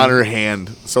 Oh, Like see. on her hand.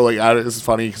 So like it's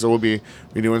funny because we'll be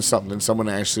doing something, and someone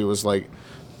actually was like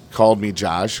called me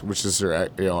Josh, which is her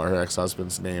her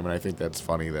ex-husband's name, and I think that's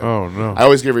funny. That Oh, no. I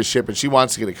always give her shit, but she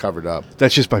wants to get it covered up.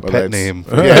 That's just my But pet that's- name.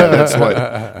 Yeah, that's what.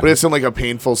 But it's in like a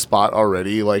painful spot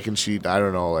already. Like, and I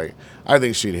don't know. Like, I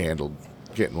think she'd handled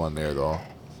getting one there though.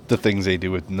 The things they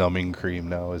do with numbing cream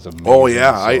now is amazing. Oh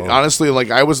yeah, I so-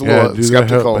 honestly I was a Yeah, little dude, that helped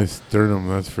skeptical. my sternum,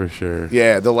 that's for sure.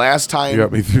 Yeah, the last You time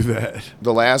got me through that.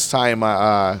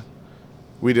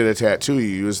 we did a tattoo, you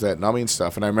used that numbing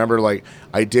stuff, and I remember like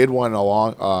I did one a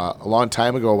long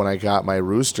time ago when I got my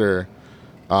rooster.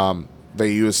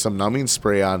 They used some numbing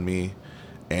spray on me,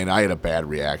 and I had a bad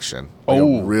reaction. Like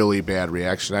Oh. a really bad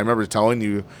reaction. I remember telling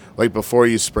you like before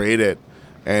you sprayed it,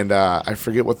 and I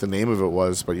forget what the name of it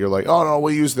was, but you're like, oh no,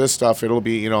 we'll use this stuff. It'll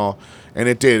be and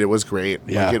it did. It was great.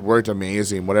 Yeah. Like, it worked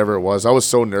amazing. Whatever it was, I was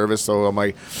so nervous though. I'm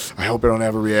like, I hope I don't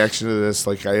have a reaction to this.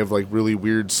 Like I have like really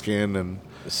weird skin and.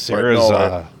 Sarah's. But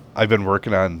no, I've been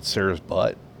working on Sarah's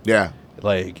butt. Yeah.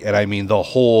 Like, and I mean the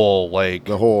whole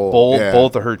yeah.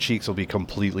 both of her cheeks will be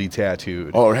completely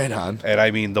tattooed. Oh, right on. And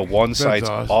I mean the one side's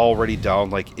awesome. already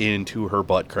down like into her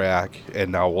butt crack,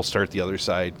 and now we'll start the other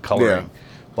side coloring. Yeah.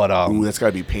 But Ooh, that's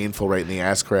gotta be painful right in the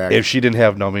ass crack. if she didn't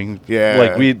have numbing, Yeah.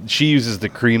 like she uses the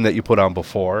cream that you put on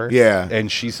before. Yeah.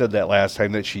 And she said that last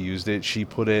time that she used it, she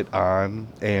put it on,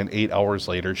 and 8 hours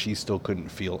later, she still couldn't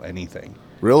feel anything.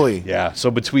 Really? Yeah. So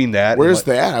between that, Where's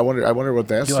and that? I wonder what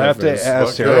that You'll stuff have to is. ask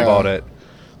Fuck Sarah yeah. about it.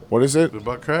 What is it? The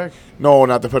butt crack? No,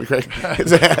 not the put crack.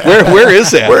 Where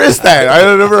is that? Where is that?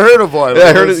 I've never heard of one. Yeah,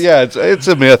 I heard it. Yeah, it's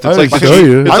a myth. It's I'll like the show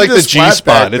you. It's I'm like the just G flat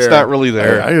spot. back It's there. not really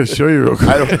there. I gotta show you real quick.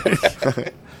 I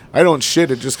don't. I don't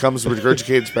shit. It just comes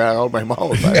regurgitates back out of my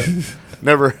mouth. I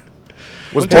never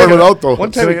was time- pouring it out though.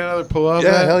 one Can I time- get another pull off?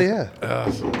 Yeah, that? hell yeah.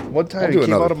 Awesome. One time I'll it do came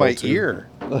another out of my pull, too. ear.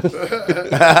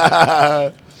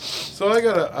 So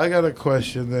I got a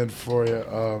question then for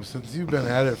you. Since you've been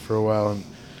at it for a while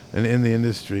and in the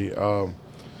industry,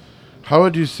 how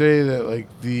would you say that like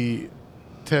the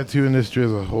tattoo industry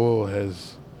as a whole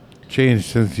has changed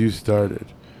since you started?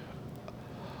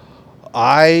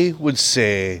 I would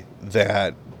say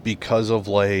that because of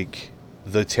like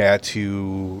the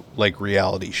tattoo like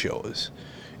reality shows,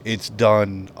 it's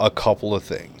done a couple of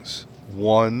things.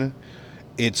 One,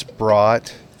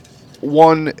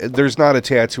 there's not a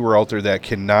tattooer out there that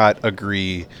cannot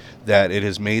agree that it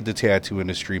has made the tattoo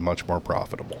industry much more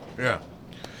profitable. Yeah.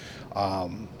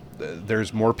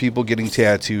 There's more people getting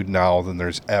tattooed now than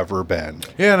there's ever been.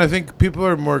 Yeah, and I think people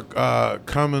are more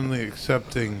commonly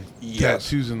accepting Yes.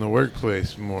 tattoos in the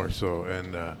workplace more so,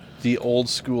 and The old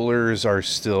schoolers are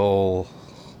still,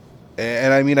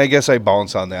 and I mean, I guess I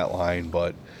bounce on that line,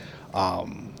 but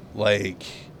like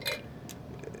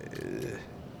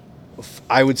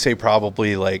I would say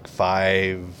probably like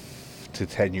 5 to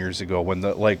 10 years ago when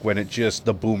the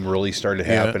boom really started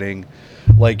Yeah. happening.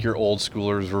 Like your old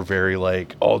schoolers were very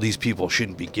like, oh, these people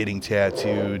shouldn't be getting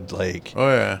tattooed. Like, oh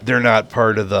yeah, they're not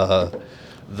part of the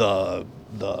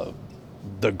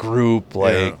group.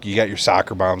 Like, Yeah. you got your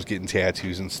soccer moms getting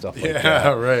tattoos and stuff like that. yeah,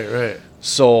 right.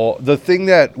 So the thing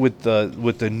that with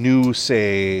the new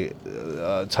say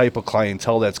type of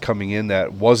clientele that's coming in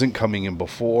that wasn't coming in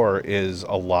before is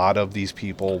a lot of these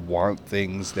people want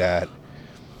things that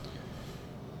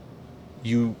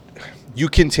you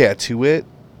can tattoo it,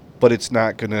 but it's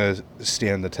not going to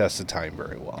stand the test of time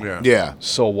very well. Yeah, Yeah.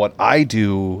 So what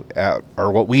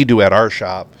what we do at our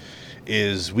shop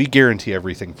is we guarantee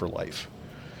everything for life.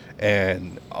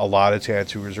 And a lot of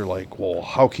tattooers are like, well,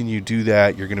 how can you do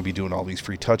that? You're going to be doing all these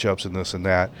free touch-ups and this and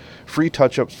that. Free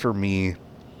touch-ups for me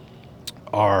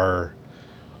are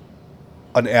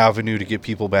an avenue to get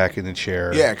people back in the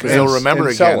chair. Yeah, because and- they'll remember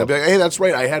and sell again. They'll them. be like, hey, that's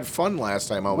right. I had fun last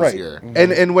time I was Right. here.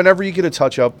 And whenever you get a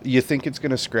touch-up, you think it's going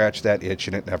to scratch that itch,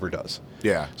 and it never does.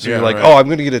 Yeah. So Yeah, you're like, right. oh, I'm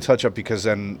going to get a touch-up because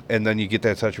then you get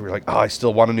that touch-up, you're like, oh, I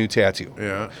still want a new tattoo.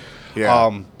 yeah.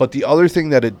 Yeah. But the other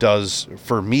thing that it does,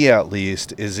 for me at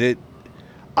least, is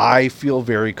I feel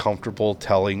very comfortable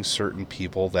telling certain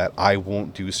people that I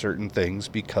won't do certain things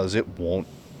because it won't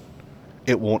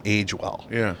age well.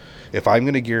 Yeah. If I'm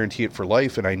going to guarantee it for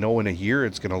life and I know in a year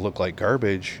it's going to look like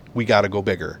garbage, we got to go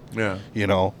bigger. Yeah. You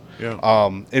know?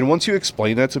 Yeah. And once you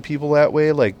explain that to people that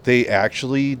way, like they're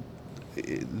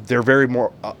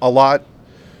a lot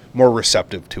more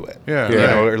receptive to it. Yeah, You right.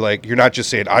 know, or like, you're not just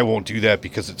saying, I won't do that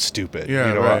because it's stupid. Yeah,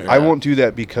 You know, right, I yeah. won't do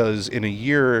that because in a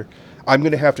year I'm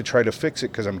going to have to try to fix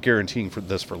it because I'm guaranteeing for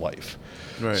this for life.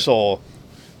 Right. So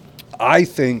I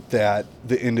think that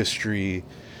the industry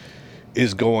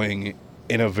is going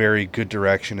in a very good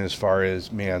direction as far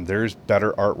as, man, there's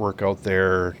better artwork out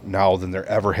there now than there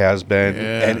ever has been.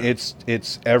 Yeah. And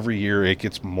it's every year it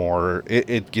gets more,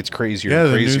 it gets crazier Yeah, and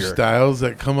the crazier. new styles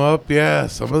that come up. Yeah,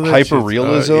 some of the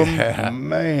Hyper-realism, yeah.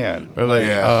 man. Or like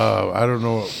Yeah. I don't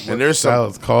know what there's style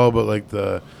it's called, but like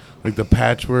the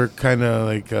patchwork kind of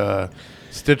like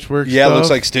stitchwork. Yeah, stuff. it looks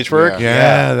like stitchwork.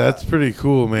 Yeah, that's pretty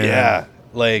cool, man. Yeah,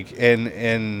 like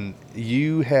and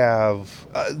you have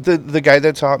the guy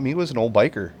that taught me was an old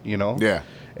biker, you know. Yeah.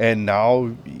 And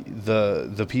now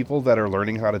the people that are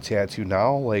learning how to tattoo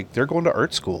now, like they're going to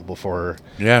art school before,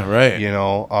 Yeah, right. you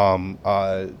know.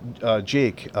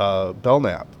 Jake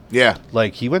Belknap, Yeah.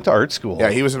 like he went to art school. Yeah,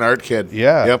 he was an art kid.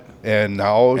 Yeah. Yep. And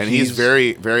now And he's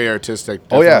very, very artistic.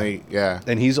 Oh, yeah. Definitely, yeah.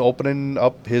 and he's opening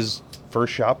up his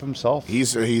first shop himself.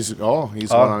 He's one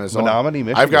on his Menominee, own.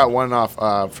 Michigan. I've got one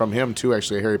off from him too.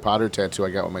 Actually, a Harry Potter tattoo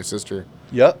I got with my sister.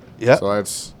 Yep. Yep. So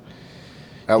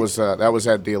that was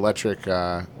at the Electric.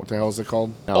 What the hell is it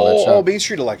called? No, that Oh, shop. Main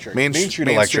Street Electric. Main Street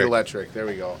Main Electric. Street Electric. There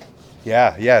we go.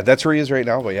 Yeah, that's where he is right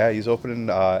now. But yeah, he's opening.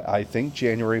 I think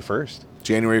January 1st.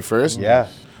 January 1st. Yeah.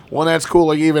 Well, that's cool.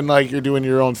 Like even like you're doing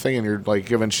your own thing and you're like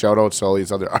giving shout outs to all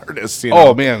these other artists. You know?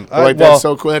 Oh, man. But, like that's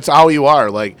so cool. That's how you are.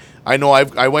 Like I know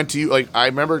I went to you. Like I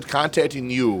remember contacting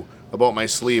you about my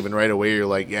sleeve, and right away you're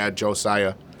like, yeah,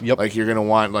 Josiah. Yep. Like you're gonna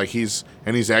want like he's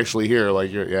actually here.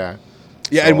 Like you're Yeah,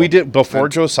 So- and we did before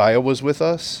and- Josiah was with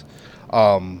us.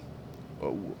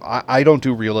 I don't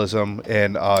do realism,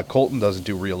 and Colton doesn't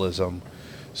do realism.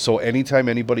 So anytime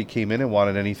anybody came in and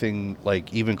wanted anything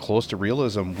like even close to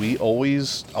realism, we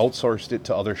always outsourced it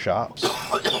to other shops.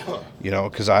 You know,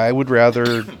 because I would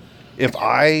rather, if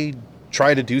I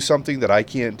try to do something that I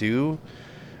can't do,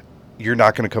 you're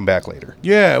not going to come back later.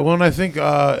 Yeah, well, and I think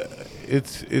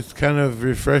it's kind of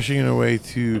refreshing in a way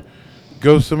to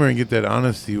go somewhere and get that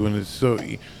honesty when it's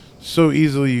so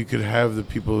easily you could have the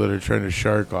people that are trying to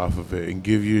shark off of it and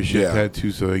give you a shit Yeah.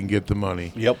 tattoo so they can get the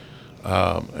money. Yep.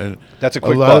 And That's a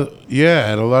quick lot buck.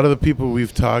 and a lot of the people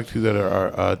we've talked to that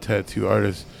are tattoo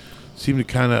artists seem to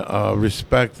kind of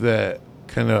respect that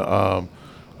kind of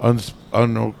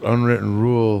unwritten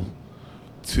rule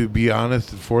to be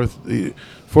honest and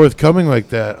forthcoming like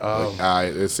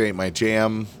that. this ain't my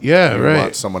jam. Yeah, I right.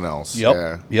 want someone else. Yep.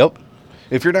 Yeah. Yep.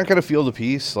 If you're not going to feel the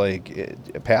piece,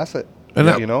 pass it.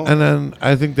 And you know. and then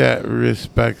I think that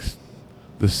respects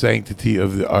the sanctity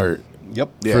of the art Yep.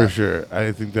 Yeah. for sure.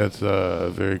 I think that's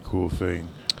a very cool thing.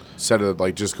 Instead of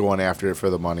like just going after it for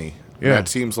the money. Yeah. That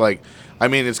seems like, I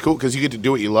mean, it's cool because you get to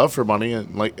do what you love for money,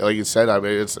 and like you said, I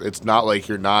mean, it's not like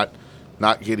you're not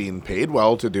getting paid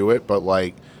well to do it, but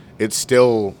like it's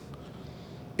still,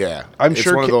 yeah. I'm it's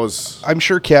sure one of those. I'm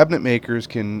sure cabinet makers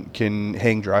can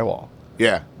hang drywall,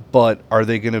 Yeah. but are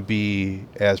they going to be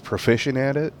as proficient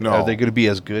at it? No. Are they going to be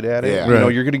as good at it? Yeah. You know,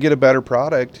 Right. you're going to get a better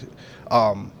product.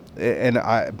 And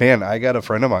I got a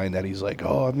friend of mine that he's like,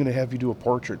 oh, I'm going to have you do a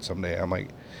portrait someday. I'm like,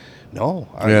 no,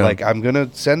 I'm going to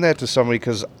send that to somebody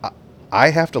because I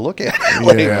have to look at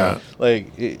it. Yeah.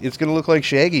 It's going to look like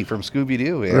Shaggy from Scooby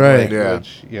Doo. Right. Yeah.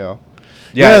 Which, you know.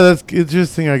 Yeah, that's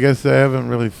interesting. I guess I haven't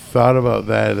really thought about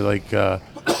that, like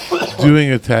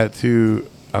doing a tattoo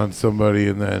on somebody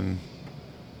and then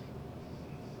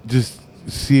just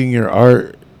seeing your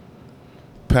art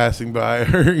passing by,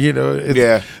 or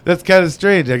Yeah. that's kind of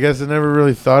strange. I guess I never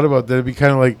really thought about that. It'd be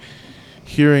kind of like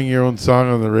hearing your own song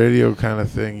on the radio, kind of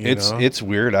thing. You know? It's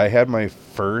weird. I had my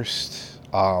first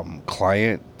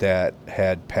client that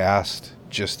had passed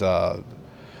just about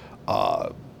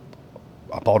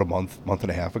a month and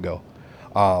a half ago.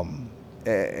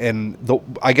 And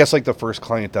I guess like the first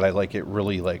client that I it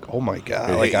really oh my god,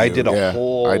 It hit I you. did a Yeah.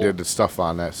 whole. I did the stuff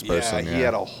on that person. He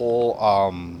had a whole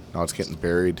Now it's getting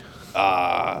buried.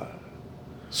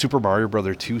 Super Mario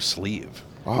Brother 2 sleeve.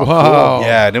 Oh, Wow.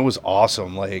 Yeah, and it was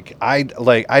awesome. I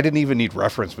didn't even need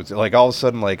reference, but all of a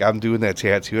sudden, I'm doing that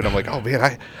tattoo, and I'm like, oh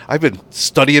man, I've been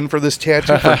studying for this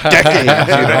tattoo for decades,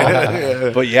 you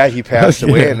know. But yeah, he passed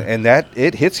away, and that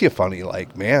it hits you funny,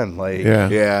 man, Yeah.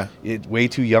 Yeah. it way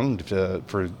too young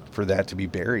for that to be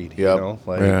buried, you Yep. know.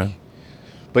 Yeah.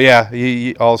 But yeah,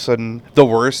 you, all of a sudden, the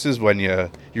worst is when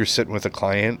you're sitting with a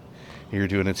client, you're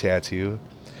doing a tattoo.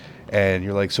 And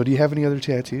you're like, so do you have any other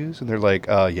tattoos? And they're like,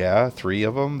 yeah, 3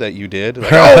 of them that you did.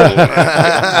 Like, oh,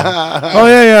 Oh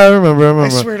yeah, I remember. I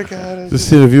swear to God. Just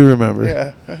see if you remember.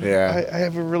 Yeah. Yeah. I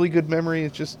have a really good memory.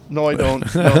 It's just, no, I don't.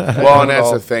 No, Well, and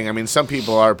that's the thing. I mean, some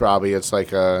people are probably. It's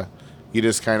like you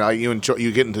just kind of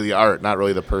you get into the art, not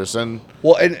really the person.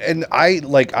 Well, and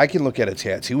I can look at a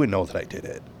tattoo and know that I did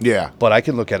it. Yeah. But I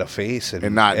can look at a face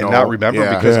and not know. remember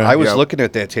Yeah. because Yeah. I was Yep. looking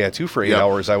at that tattoo for 8 Yep.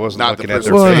 hours. I wasn't Not the looking at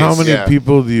person. their Well, and face. how many Yeah.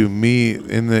 people do you meet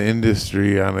in the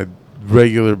industry on a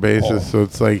regular basis. Oh. So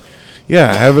it's like,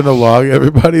 yeah, having to log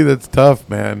everybody, that's tough,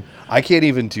 man. I can't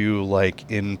even do like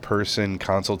in-person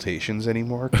consultations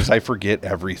anymore because I forget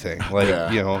everything. Like,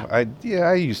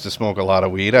 I used to smoke a lot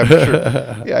of weed. I'm sure.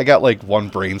 Yeah, I got like one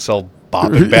brain cell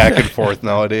bopping back and forth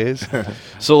nowadays.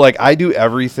 So like, I do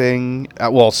everything.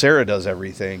 Well, Sarah does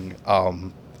everything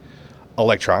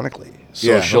electronically.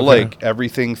 So she'll like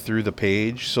everything through the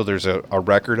page. So there's a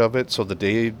record of it. So the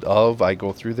day of, I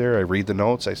go through there, I read the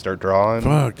notes, I start drawing.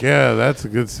 Fuck, yeah, that's a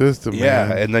good system,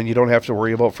 man. And then you don't have to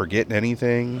worry about forgetting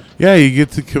anything. Yeah, you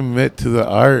get to commit to the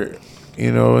art,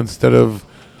 instead of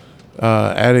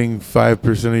adding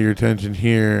 5% of your attention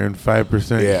here and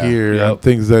 5% here on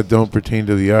things that don't pertain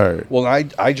to the art. Well,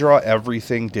 I draw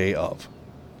everything day of.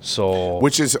 So,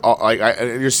 which is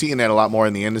you're seeing that a lot more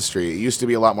in the industry. It used to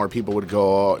be a lot more people would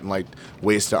go out and like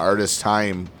waste the artist's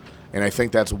time, and I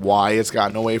think that's why it's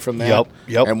gotten away from that.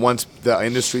 Yep. And once the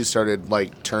industry started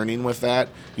like turning with that,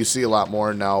 you see a lot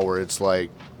more now where it's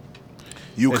like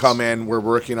you come in, we're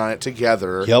working on it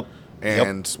together.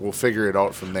 And we'll figure it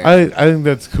out from there. I think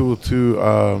that's cool too.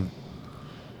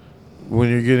 When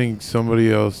you're getting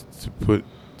somebody else to put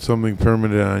something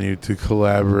permanent on you to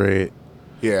collaborate.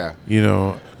 Yeah.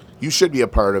 You should be a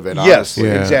part of it, yes,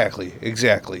 honestly.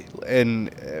 exactly.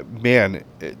 And man,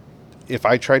 if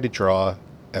I tried to draw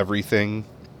everything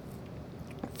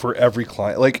for every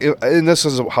client, like, and this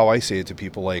is how I say it to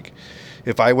people, like,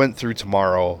 if I went through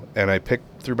tomorrow and I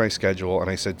picked through my schedule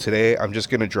and I said, today I'm just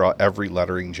going to draw every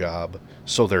lettering job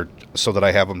so that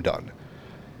I have them done.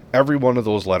 Every one of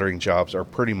those lettering jobs are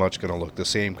pretty much going to look the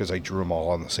same because I drew them all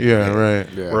on the same day. Right.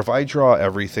 Yeah. Or if I draw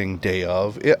everything day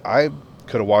of, I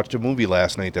could have watched a movie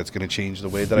last night that's going to change the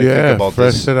way that I think about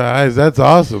fresh this. set of eyes. That's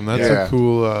awesome. That's a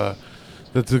cool.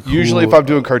 Usually, if I'm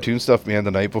doing cartoon stuff, man,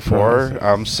 the night before,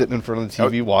 I'm sitting in front of the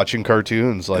TV watching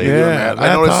cartoons. Like, that's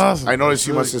awesome. I noticed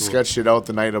you really must have sketched it out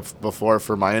the night before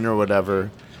for mine or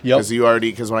whatever. Yep.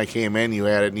 Because when I came in, you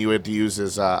had it, and you had to use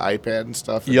his iPad and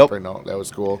stuff. And print out. That was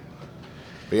cool.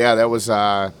 But yeah, that was.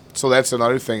 So that's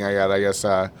another thing I got. I guess.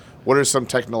 What are some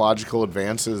technological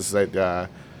advances that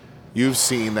you've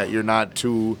seen that you're not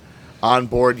too on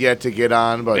board yet to get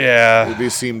on, but they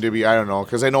seem to be, I don't know,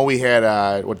 because I know we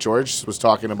had what George was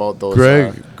talking about those.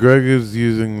 Greg is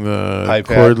using the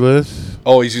iPad. Cordless.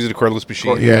 Oh, he's using a cordless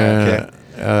machine.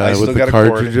 With the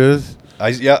cartridges.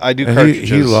 I do and cartridges.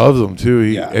 He loves them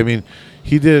too. I mean,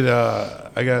 he did.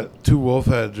 I got 2 wolf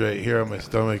heads right here on my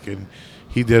stomach, and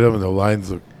he did them, and the lines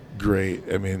look great.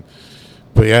 I mean,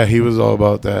 but yeah, he was all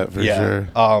about that for sure.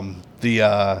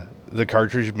 The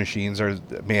cartridge machines are,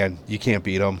 man, you can't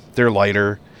beat them. They're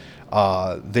lighter.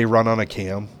 They run on a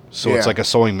cam, so it's like a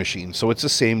sewing machine. So it's the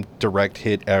same direct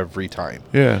hit every time.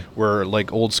 Yeah. Where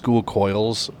like old school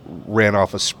coils ran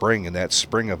off a spring, and that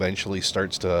spring eventually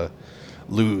starts to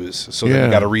lose. So then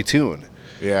you got to retune.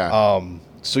 Yeah.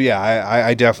 So yeah,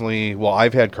 I definitely. Well,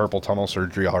 I've had carpal tunnel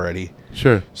surgery already.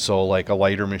 Sure. So like a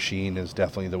lighter machine is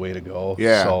definitely the way to go.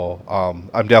 Yeah. So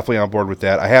I'm definitely on board with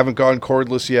that. I haven't gone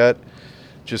cordless yet,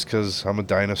 just because I'm a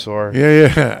dinosaur.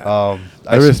 Yeah.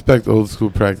 I respect old school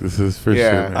practices for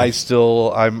sure.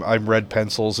 Man. I'm red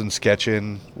pencils and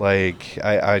sketching. Like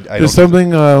I There's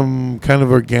something kind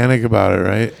of organic about it,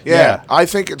 right? Yeah. I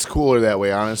think it's cooler that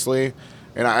way, honestly.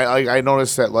 And I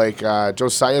noticed that like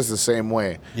Josiah's the same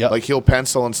way. Yeah. Like he'll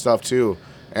pencil and stuff too,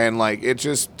 and like it's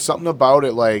just something about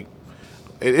it. Like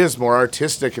it is more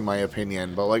artistic in my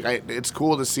opinion, but like it's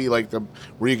cool to see like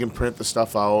where you can print the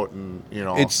stuff out and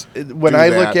when I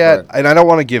look at, and I don't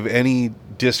want to give any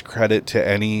discredit to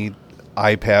any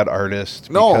iPad artist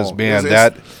because man,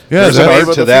 there's an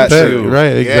art to that too,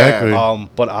 right? Exactly.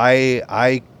 But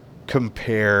I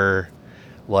compare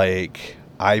like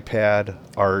iPad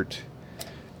art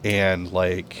and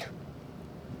like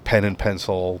pen and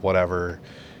pencil, whatever,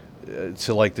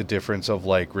 to like the difference of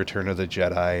like Return of the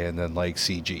Jedi and then like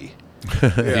CG.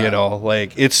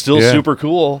 Like it's still super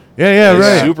cool. It's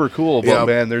right. Super cool, but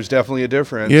man, there's definitely a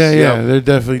difference. They're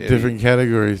definitely different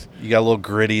categories. You got a little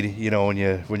gritty, when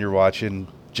you're watching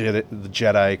the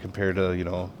Jedi compared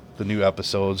to the new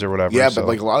episodes or whatever. Yeah, but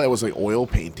like a lot of that was like oil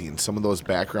painting, some of those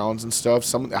backgrounds and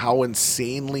stuff. How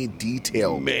insanely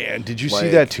detailed. Man, did you see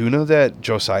that tuna that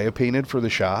Josiah painted for the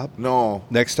shop? No.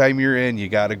 Next time you're in, you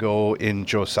got to go in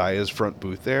Josiah's front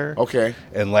booth there. Okay.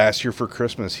 And last year for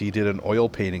Christmas, he did an oil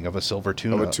painting of a silver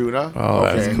tuna. Of a tuna? Oh,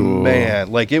 that's cool.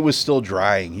 Man, like it was still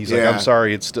drying. He's like, I'm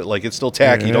sorry, it's still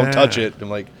tacky. Don't touch it.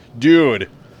 I'm like, dude,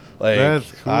 like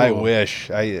that's cool. I wish.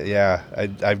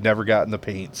 I've never gotten the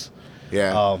paints.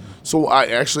 Yeah. So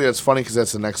actually, that's funny because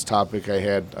that's the next topic I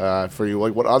had for you.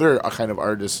 Like, what other kind of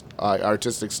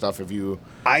artistic stuff have you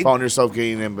found yourself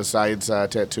getting in besides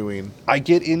tattooing? I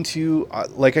get into,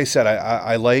 like I said,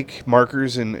 I like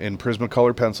markers and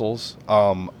Prismacolor pencils.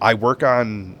 I work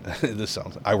on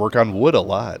I work on wood a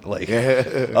lot. Like,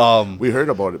 We heard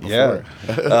about it before.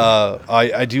 yeah.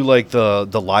 I do like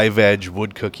the live edge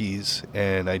wood cookies,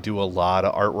 and I do a lot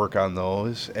of artwork on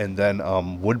those. And then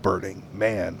wood burning.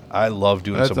 Man, I love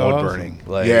doing That's some wood awesome. burning.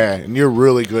 Like, Yeah, and you're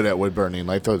really good at wood burning.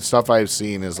 Like the stuff I've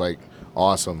seen is like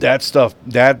awesome. that stuff,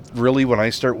 that really, when I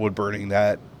start wood burning,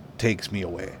 that takes me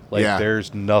away. Like, Yeah.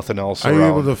 there's nothing else Are you around.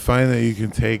 able to find that you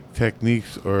can take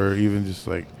techniques or even just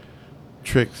like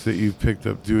tricks that you've picked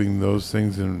up doing those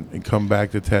things and come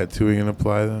back to tattooing and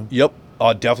apply them? Yep.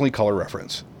 Definitely color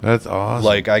reference. That's awesome.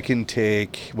 Like, I can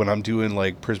take, when I'm doing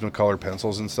like Prismacolor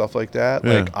pencils and stuff like that,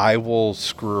 Yeah. like I will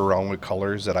screw around with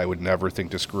colors that I would never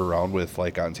think to screw around with,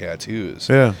 like on tattoos.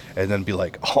 Yeah. And then be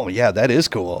like, oh yeah, that is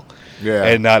cool. Yeah.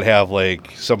 And not have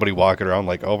like somebody walking around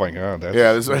like, oh my God, that's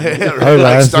Yeah, this Our like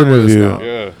last stuck with us interview, now.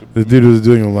 yeah. the dude was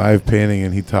doing a live painting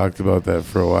and he talked about that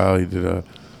for a while. He did a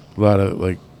lot of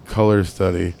like color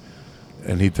study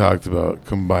and he talked about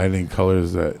combining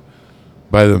colors that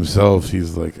by themselves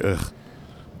he's like, ugh.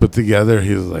 But together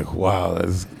he's like, wow,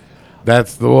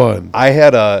 that's the one. I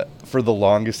had for the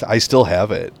longest, I still have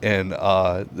it. And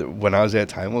when I was at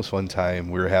Timeless one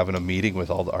time, we were having a meeting with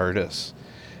all the artists.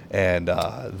 And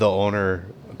the owner,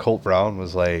 Colt Brown,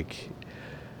 was like,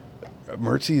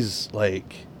 Mertzy's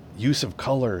like use of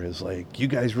color is like, you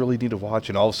guys really need to watch.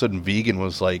 And all of a sudden Vegan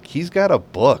was like, he's got a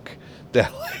book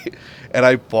that like, and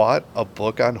I bought a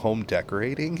book on home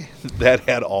decorating that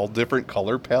had all different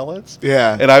color palettes.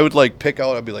 Yeah. And I would like pick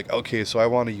out, I'd be like, okay, so I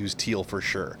want to use teal for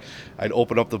sure. I'd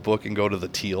open up the book and go to the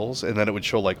teals, and then it would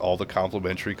show like all the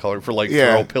complementary color for like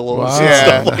Yeah. throw pillows Wow. and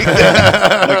stuff like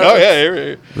that. Like, oh yeah,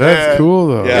 here. That's Yeah. cool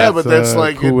though. Yeah, but that's a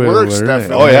like, cool it way to works learn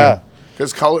definitely. Oh yeah.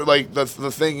 Because color, like the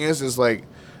thing is like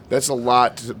that's a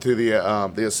lot to the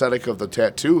aesthetic of the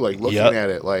tattoo. Like looking Yep. at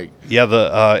it, like Yeah,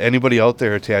 the anybody out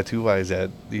there tattoo wise that,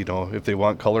 you know, if they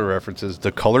want color references,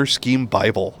 the Color Scheme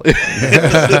Bible.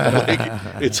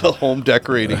 It's a home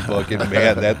decorating book, and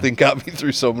man, that thing got me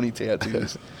through so many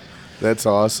tattoos. that's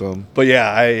awesome. But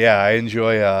I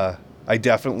enjoy. I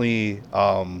definitely,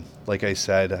 like I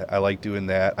said, I like doing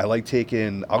that. I like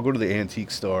I'll go to the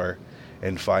antique store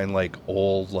and find like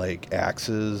old like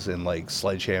axes and like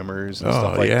sledgehammers and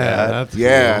stuff like that. That's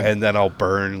Yeah. cool. And then I'll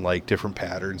burn like different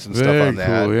patterns and Very stuff on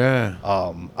that. cool,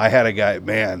 yeah. I had a guy,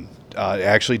 man,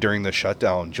 actually during the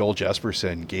shutdown, Joel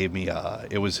Jesperson gave me,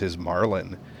 it was his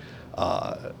Marlin,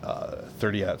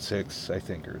 30-06, I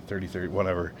think, or 30,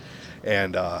 whatever.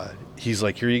 And he's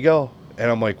like, here you go. And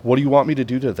I'm like, what do you want me to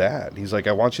do to that? And he's like,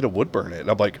 I want you to wood burn it. And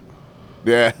I'm like,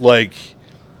 Yeah.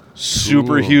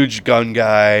 super Cool. huge gun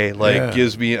guy, like Yeah.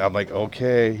 gives me, I'm like,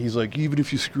 okay. He's like, even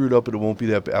if you screw it up, it won't be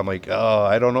that bad. I'm like, oh,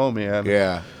 I don't know, man.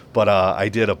 Yeah. But I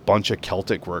did a bunch of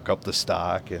Celtic work up the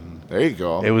stock, and There you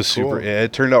go. it was Cool. super.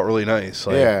 It turned out really nice.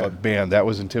 Like, Yeah. But man, that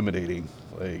was intimidating,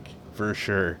 like for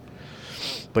sure.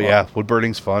 But yeah, wood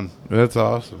burning's fun. That's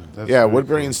awesome. That's Yeah, really wood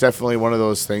cool. burning's definitely one of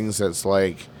those things that's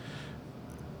like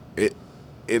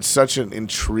it's such an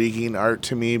intriguing art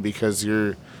to me because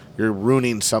you're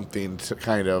ruining something to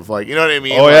kind of like, you know what I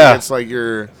mean? Oh, Like, yeah. it's like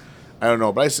I don't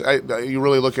know, but you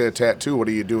really look at a tattoo, what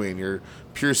are you doing? You're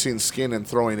piercing skin and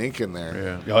throwing ink in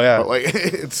there. Yeah. Oh yeah. But like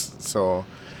it's so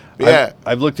but yeah.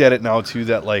 I've looked at it now too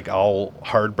that like I'll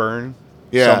hard burn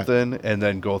Yeah. something and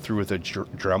then go through with a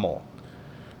Dremel.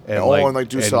 And and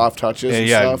do soft touches and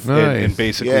yeah, stuff. and Nice.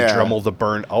 basically Yeah. Dremel the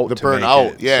burn out. The to burn make out,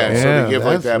 it. yeah. So- So Yeah, to give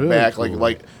like that's that really back, cool.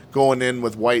 like going in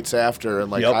with whites after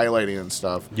and like Yep. highlighting and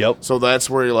stuff. Yep. So that's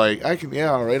where you're like,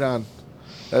 right on.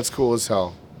 That's cool as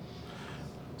hell.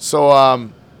 So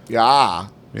yeah.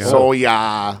 Yeah. So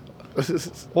yeah.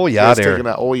 Oh yeah, Just there.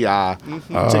 taking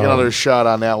taking another shot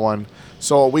on that one.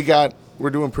 So we're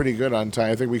doing pretty good on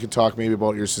time. I think we could talk maybe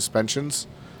about your suspensions,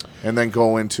 and then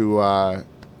go into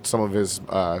some of his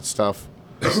stuff.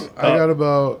 I got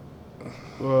about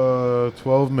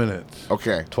 12 minutes.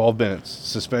 Okay. 12 minutes.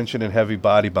 Suspension and heavy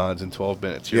body bonds in 12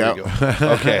 minutes. Here Yep. we go.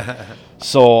 Okay.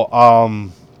 So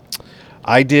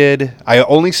I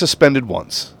only suspended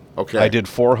once. Okay. I did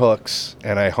 4 hooks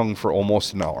and I hung for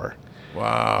almost an hour.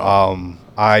 Wow.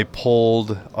 I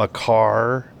pulled a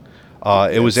car.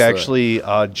 It was That's, actually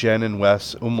Jen and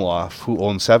Wes Umlauf, who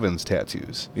own Sevens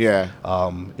Tattoos, Yeah.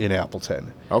 in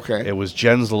Appleton. Okay. It was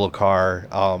Jen's little car,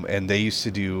 and they used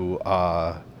to do.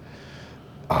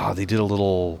 They did a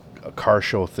little a car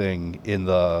show thing in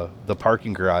the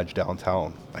parking garage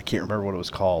downtown. I can't remember what it was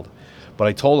called, but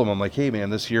I told him, I'm like, hey man,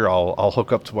 this year I'll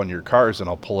hook up to one of your cars and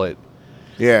I'll pull it.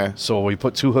 Yeah. So we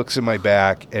put 2 hooks in my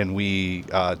back, and we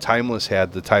Timeless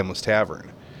had the Timeless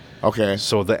Tavern. Okay.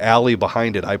 So the alley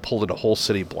behind it, I pulled it a whole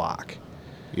city block.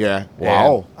 Yeah.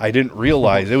 Wow. And I didn't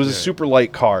realize it was a shit. super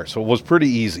light car, so it was pretty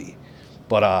easy.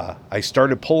 But I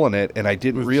started pulling it, and I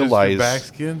didn't With realize.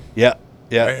 just the backskin? Yeah.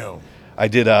 Damn. I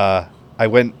did. I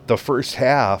went the first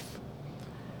half,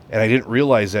 and I didn't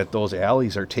realize that those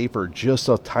alleys are tapered just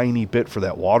a tiny bit for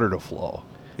that water to flow.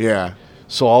 Yeah.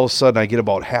 So all of a sudden, I get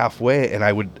about halfway, and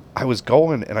I was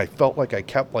going, and I felt like I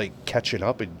kept like catching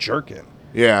up and jerking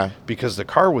Yeah. because the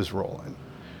car was rolling.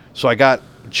 So I got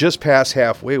just past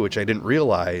halfway, which I didn't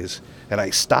realize, and I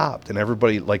stopped, and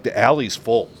everybody, like, the alley's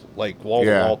full, like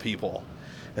wall-to-wall people.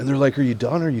 And they're like, are you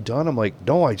done? Are you done? I'm like,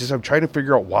 no, I'm trying to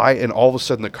figure out why. And all of a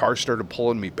sudden, the car started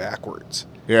pulling me backwards.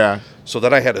 Yeah. So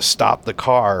then I had to stop the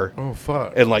car Oh,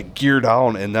 fuck. and, like, gear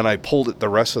down, and then I pulled it the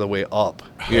rest of the way up.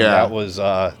 And Yeah.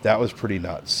 that was pretty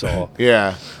nuts. So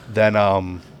Yeah. then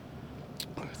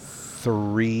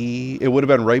it would have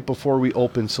been right before we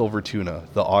opened Silver Tuna,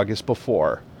 the August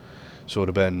before. So it would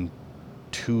have been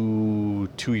two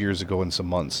years ago and some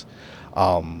months.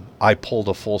 I pulled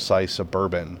a full-size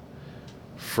Suburban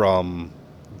from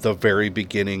the very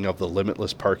beginning of the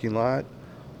Limitless parking lot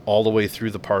all the way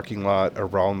through the parking lot,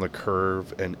 around the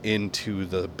curve, and into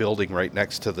the building right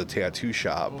next to the tattoo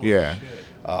shop. Yeah.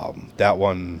 That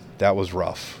was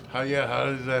rough. How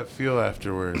does that feel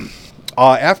afterwards?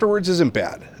 Afterwards isn't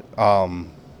bad.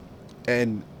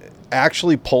 And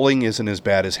actually pulling isn't as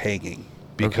bad as hanging,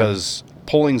 because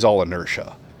pulling's all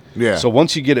inertia. Yeah. So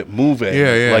once you get it moving,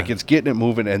 Yeah. like it's getting it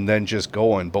moving and then just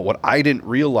going. But what I didn't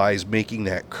realize making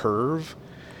that curve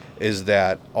is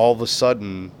that all of a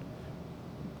sudden,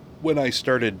 when I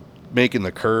started making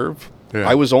the curve, Yeah.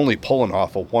 I was only pulling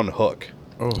off of one hook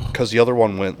Oh. because the other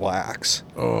one went lax.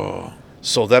 Oh.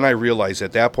 So then I realized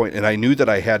at that point, and I knew that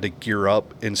I had to gear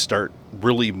up and start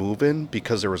really moving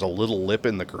because there was a little lip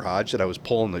in the garage that I was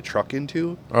pulling the truck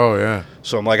into. Oh, yeah.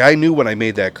 So I'm like, I knew when I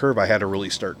made that curve, I had to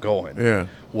really start going. Yeah.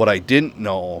 What I didn't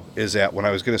know is that when I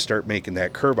was going to start making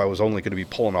that curve, I was only going to be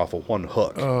pulling off of one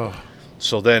hook. Oh.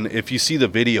 So then if you see the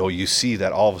video, you see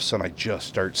that all of a sudden I just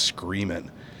start screaming.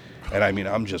 And I mean,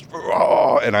 I'm just,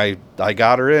 oh, and I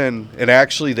got her in. And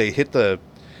actually they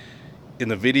in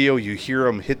the video, you hear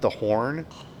them hit the horn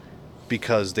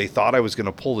because they thought I was going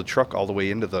to pull the truck all the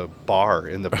way into the bar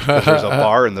because there's a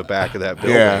bar in the back of that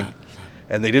building. Yeah.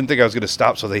 And they didn't think I was going to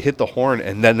stop, so they hit the horn,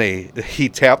 and then he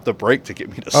tapped the brake to get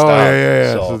me to stop. Oh,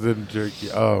 yeah. So So, then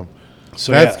jerky. Oh.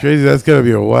 so That's yeah, crazy. That's got to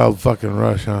be a wild fucking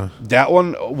rush, huh? that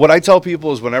one, what I tell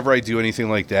people is whenever I do anything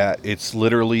like that, it's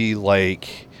literally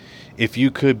like if you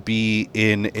could be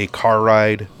in a car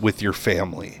ride with your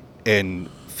family and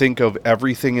think of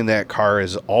everything in that car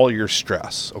as all your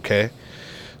stress, okay?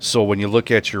 So when you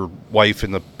look at your wife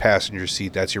in the passenger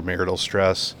seat, that's your marital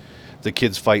stress. The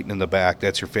kids fighting in the back,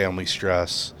 that's your family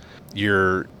stress.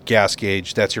 Your gas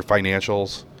gauge, that's your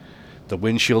financials. The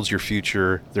windshield's your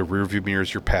future. The rearview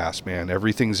mirror's your past, man.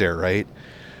 Everything's there, right?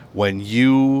 When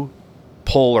you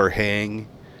pull or hang,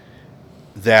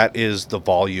 that is the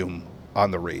volume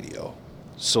on the radio.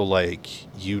 So, like,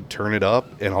 you turn it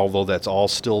up, and although that's all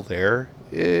still there,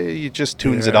 it just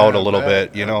tunes it out a little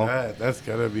bit, you know? That's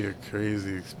got to be a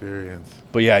crazy experience.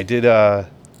 But yeah, I did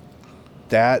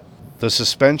that. The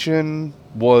suspension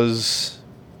was,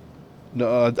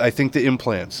 I think the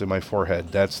implants in my forehead.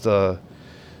 That's the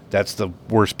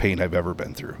worst pain I've ever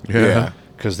been through. Yeah.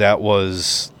 Because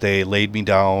they laid me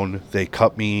down, they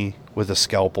cut me with a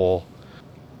scalpel,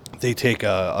 they take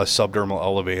a subdermal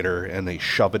elevator and they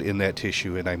shove it in that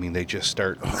tissue, and I mean they just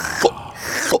start,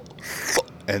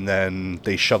 and then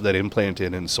they shove that implant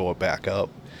in and sew it back up,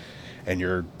 and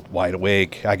you're wide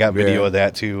awake. I got video Yeah. of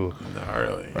that too.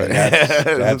 Gnarly. And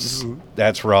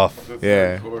that's rough. That's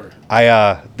Yeah.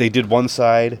 hardcore. They did one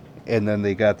side and then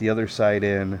they got the other side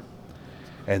in,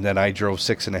 and then I drove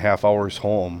 6.5 hours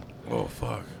home. Oh,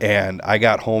 fuck. And I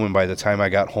got home, and by the time I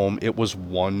got home, it was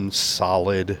one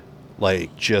solid,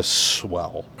 like, just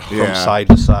swell from Yeah. side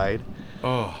to side.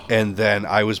 Oh. And then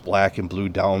I was black and blue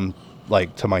down,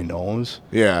 like, to my nose.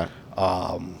 Yeah.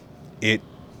 It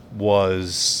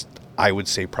was, I would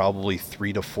say, probably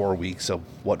 3 to 4 weeks of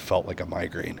what felt like a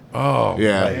migraine. Oh.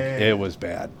 Yeah. Like, it was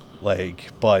bad. Like,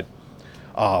 but...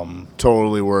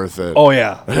 Totally worth it. Oh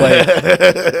yeah,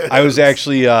 like, I was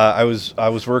actually I was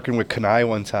working with Kanai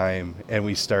one time, and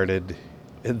we started.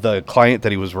 The client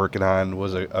that he was working on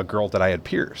was a girl that I had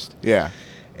pierced, Yeah.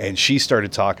 And she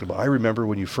started talking about, I remember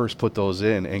when you first put those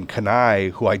in. And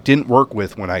Kanai, who I didn't work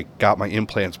with when I got my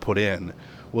implants put in,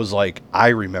 was like, I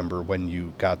remember when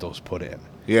you got those put in.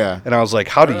 Yeah. And I was like,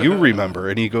 how do you remember?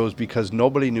 And he goes, because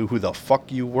nobody knew who the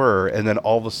fuck you were. And then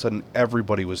all of a sudden,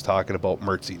 everybody was talking about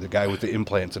Mertzi, the guy with the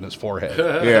implants in his forehead.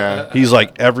 Yeah. He's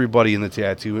like, everybody in the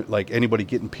tattoo, like anybody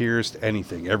getting pierced,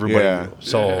 anything, everybody Yeah. knew.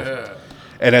 So,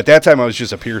 and at that time, I was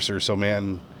just a piercer. So,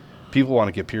 man, people want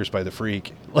to get pierced by the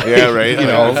freak. Like, Yeah, right. You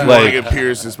know, If you want like, to get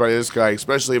pierced by this guy,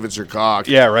 especially if it's your cock.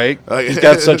 yeah, right? Like- He's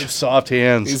got such soft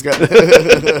hands. He's got.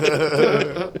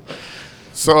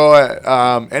 So,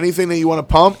 anything that you want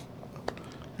to pump?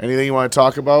 Anything you want to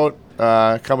talk about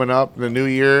coming up in the new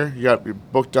year? You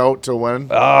got booked out till when?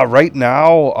 Right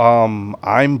now,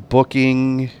 I'm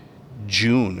booking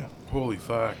June. Holy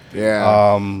fuck.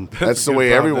 Yeah, that's the a good way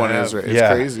problem everyone to is. have. Right?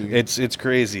 It's crazy. It's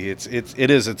crazy.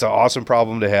 It is. It's an awesome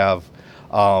problem to have.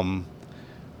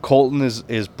 Colton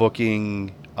is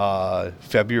booking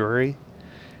February,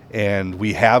 and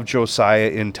we have Josiah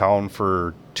in town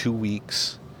for 2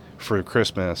 weeks for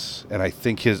Christmas. And I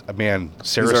think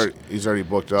Sarah He's already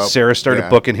booked up. Sarah started Yeah.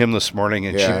 booking him this morning,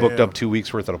 and Yeah. she booked Yeah. up 2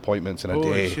 weeks worth of appointments in a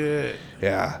Holy day. shit.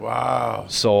 Yeah. Wow.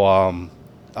 So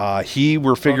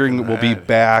we're figuring Fucking we'll be rad.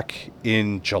 back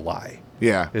in July.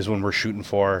 Yeah, Is when we're shooting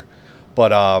for.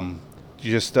 But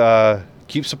just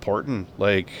keep supporting.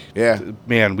 Like, Yeah.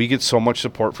 man, we get so much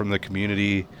support from the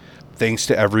community. Thanks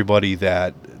to everybody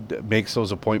that makes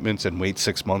those appointments and waits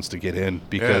 6 months to get in,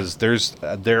 because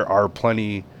there are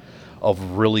plenty of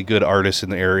really good artists in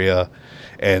the area.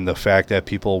 And the fact that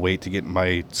people wait to get in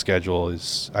my schedule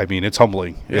is, I mean, it's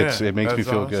humbling. Yeah, It makes me that's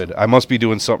feel awesome. good. I must be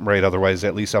doing something right. Otherwise,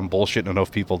 at least I'm bullshitting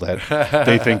enough people that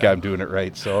they think I'm doing it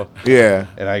right. So, yeah,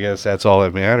 and I guess that's all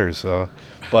that matters. So,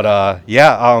 but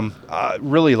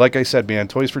really, like I said, man,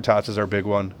 Toys for Tots is our big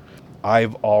one.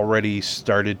 I've already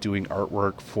started doing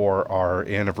artwork for our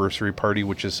anniversary party,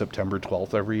 which is September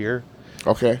 12th every year.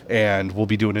 okay, And we'll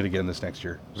be doing it again this next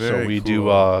year. So Very we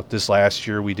cool. do, this last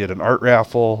year, we did an art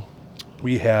raffle.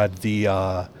 We had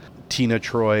the Tina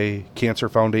Troy Cancer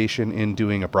Foundation in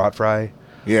doing a brat fry.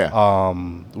 yeah,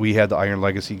 We had the Iron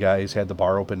Legacy guys, had the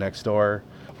bar open next door.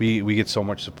 We get so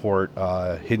much support.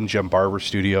 Hidden Gem Barber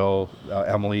Studio,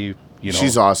 Emily, you know.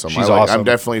 she's awesome. She's I'm awesome.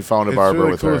 definitely found a It's barber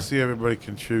really with cool her. to see everybody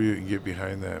contribute and get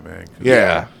behind that, man. 'Cause,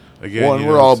 Yeah, Again, Well, and you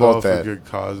we're know, all it's about for that. good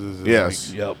causes. And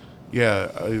Yes. Yep.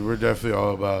 We're definitely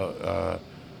all about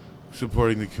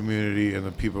supporting the community and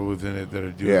the people within it that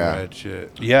are doing Yeah. that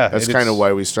shit. Yeah. That's and kind of it's-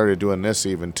 why we started doing this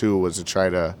even too, was to try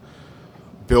to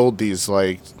build these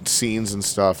like scenes and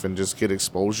stuff and just get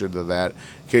exposure to that,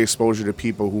 get exposure to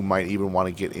people who might even want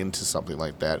to get into something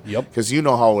like that. Yep. Because you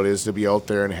know how it is to be out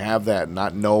there and have that and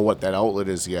not know what that outlet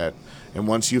is yet. And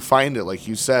once you find it, like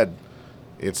you said,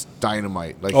 it's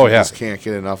dynamite. Like Oh, you yeah. just can't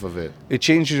get enough of it. It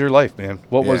changes your life, man.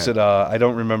 What was Yeah. it? I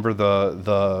don't remember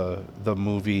the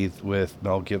movie with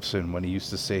Mel Gibson when he used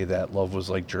to say that love was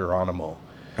like Geronimo.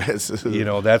 You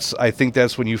know, I think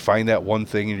that's when you find that one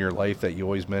thing in your life that you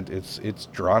always meant. It's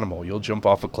Geronimo. You'll jump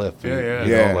off a cliff. Yeah, yeah.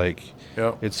 You Yeah. know, like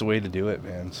Yep. it's the way to do it,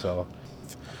 man. So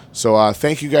So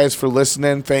thank you guys for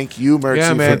listening. Thank you, Mertzi,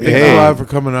 Yeah, man. for Thanks being Hey. a on. lot for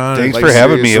coming on. thanks like, for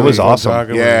having me. It seriously, was fun awesome.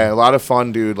 talking with Yeah, you. a lot of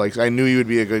fun, dude. Like I knew you would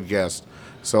be a good guest.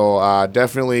 So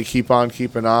definitely keep on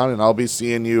keeping on, and I'll be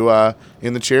seeing you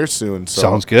in the chair soon. So.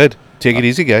 Sounds good. Take it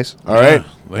easy, guys. All right.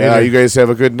 later. Yeah, you guys have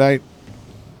a good night.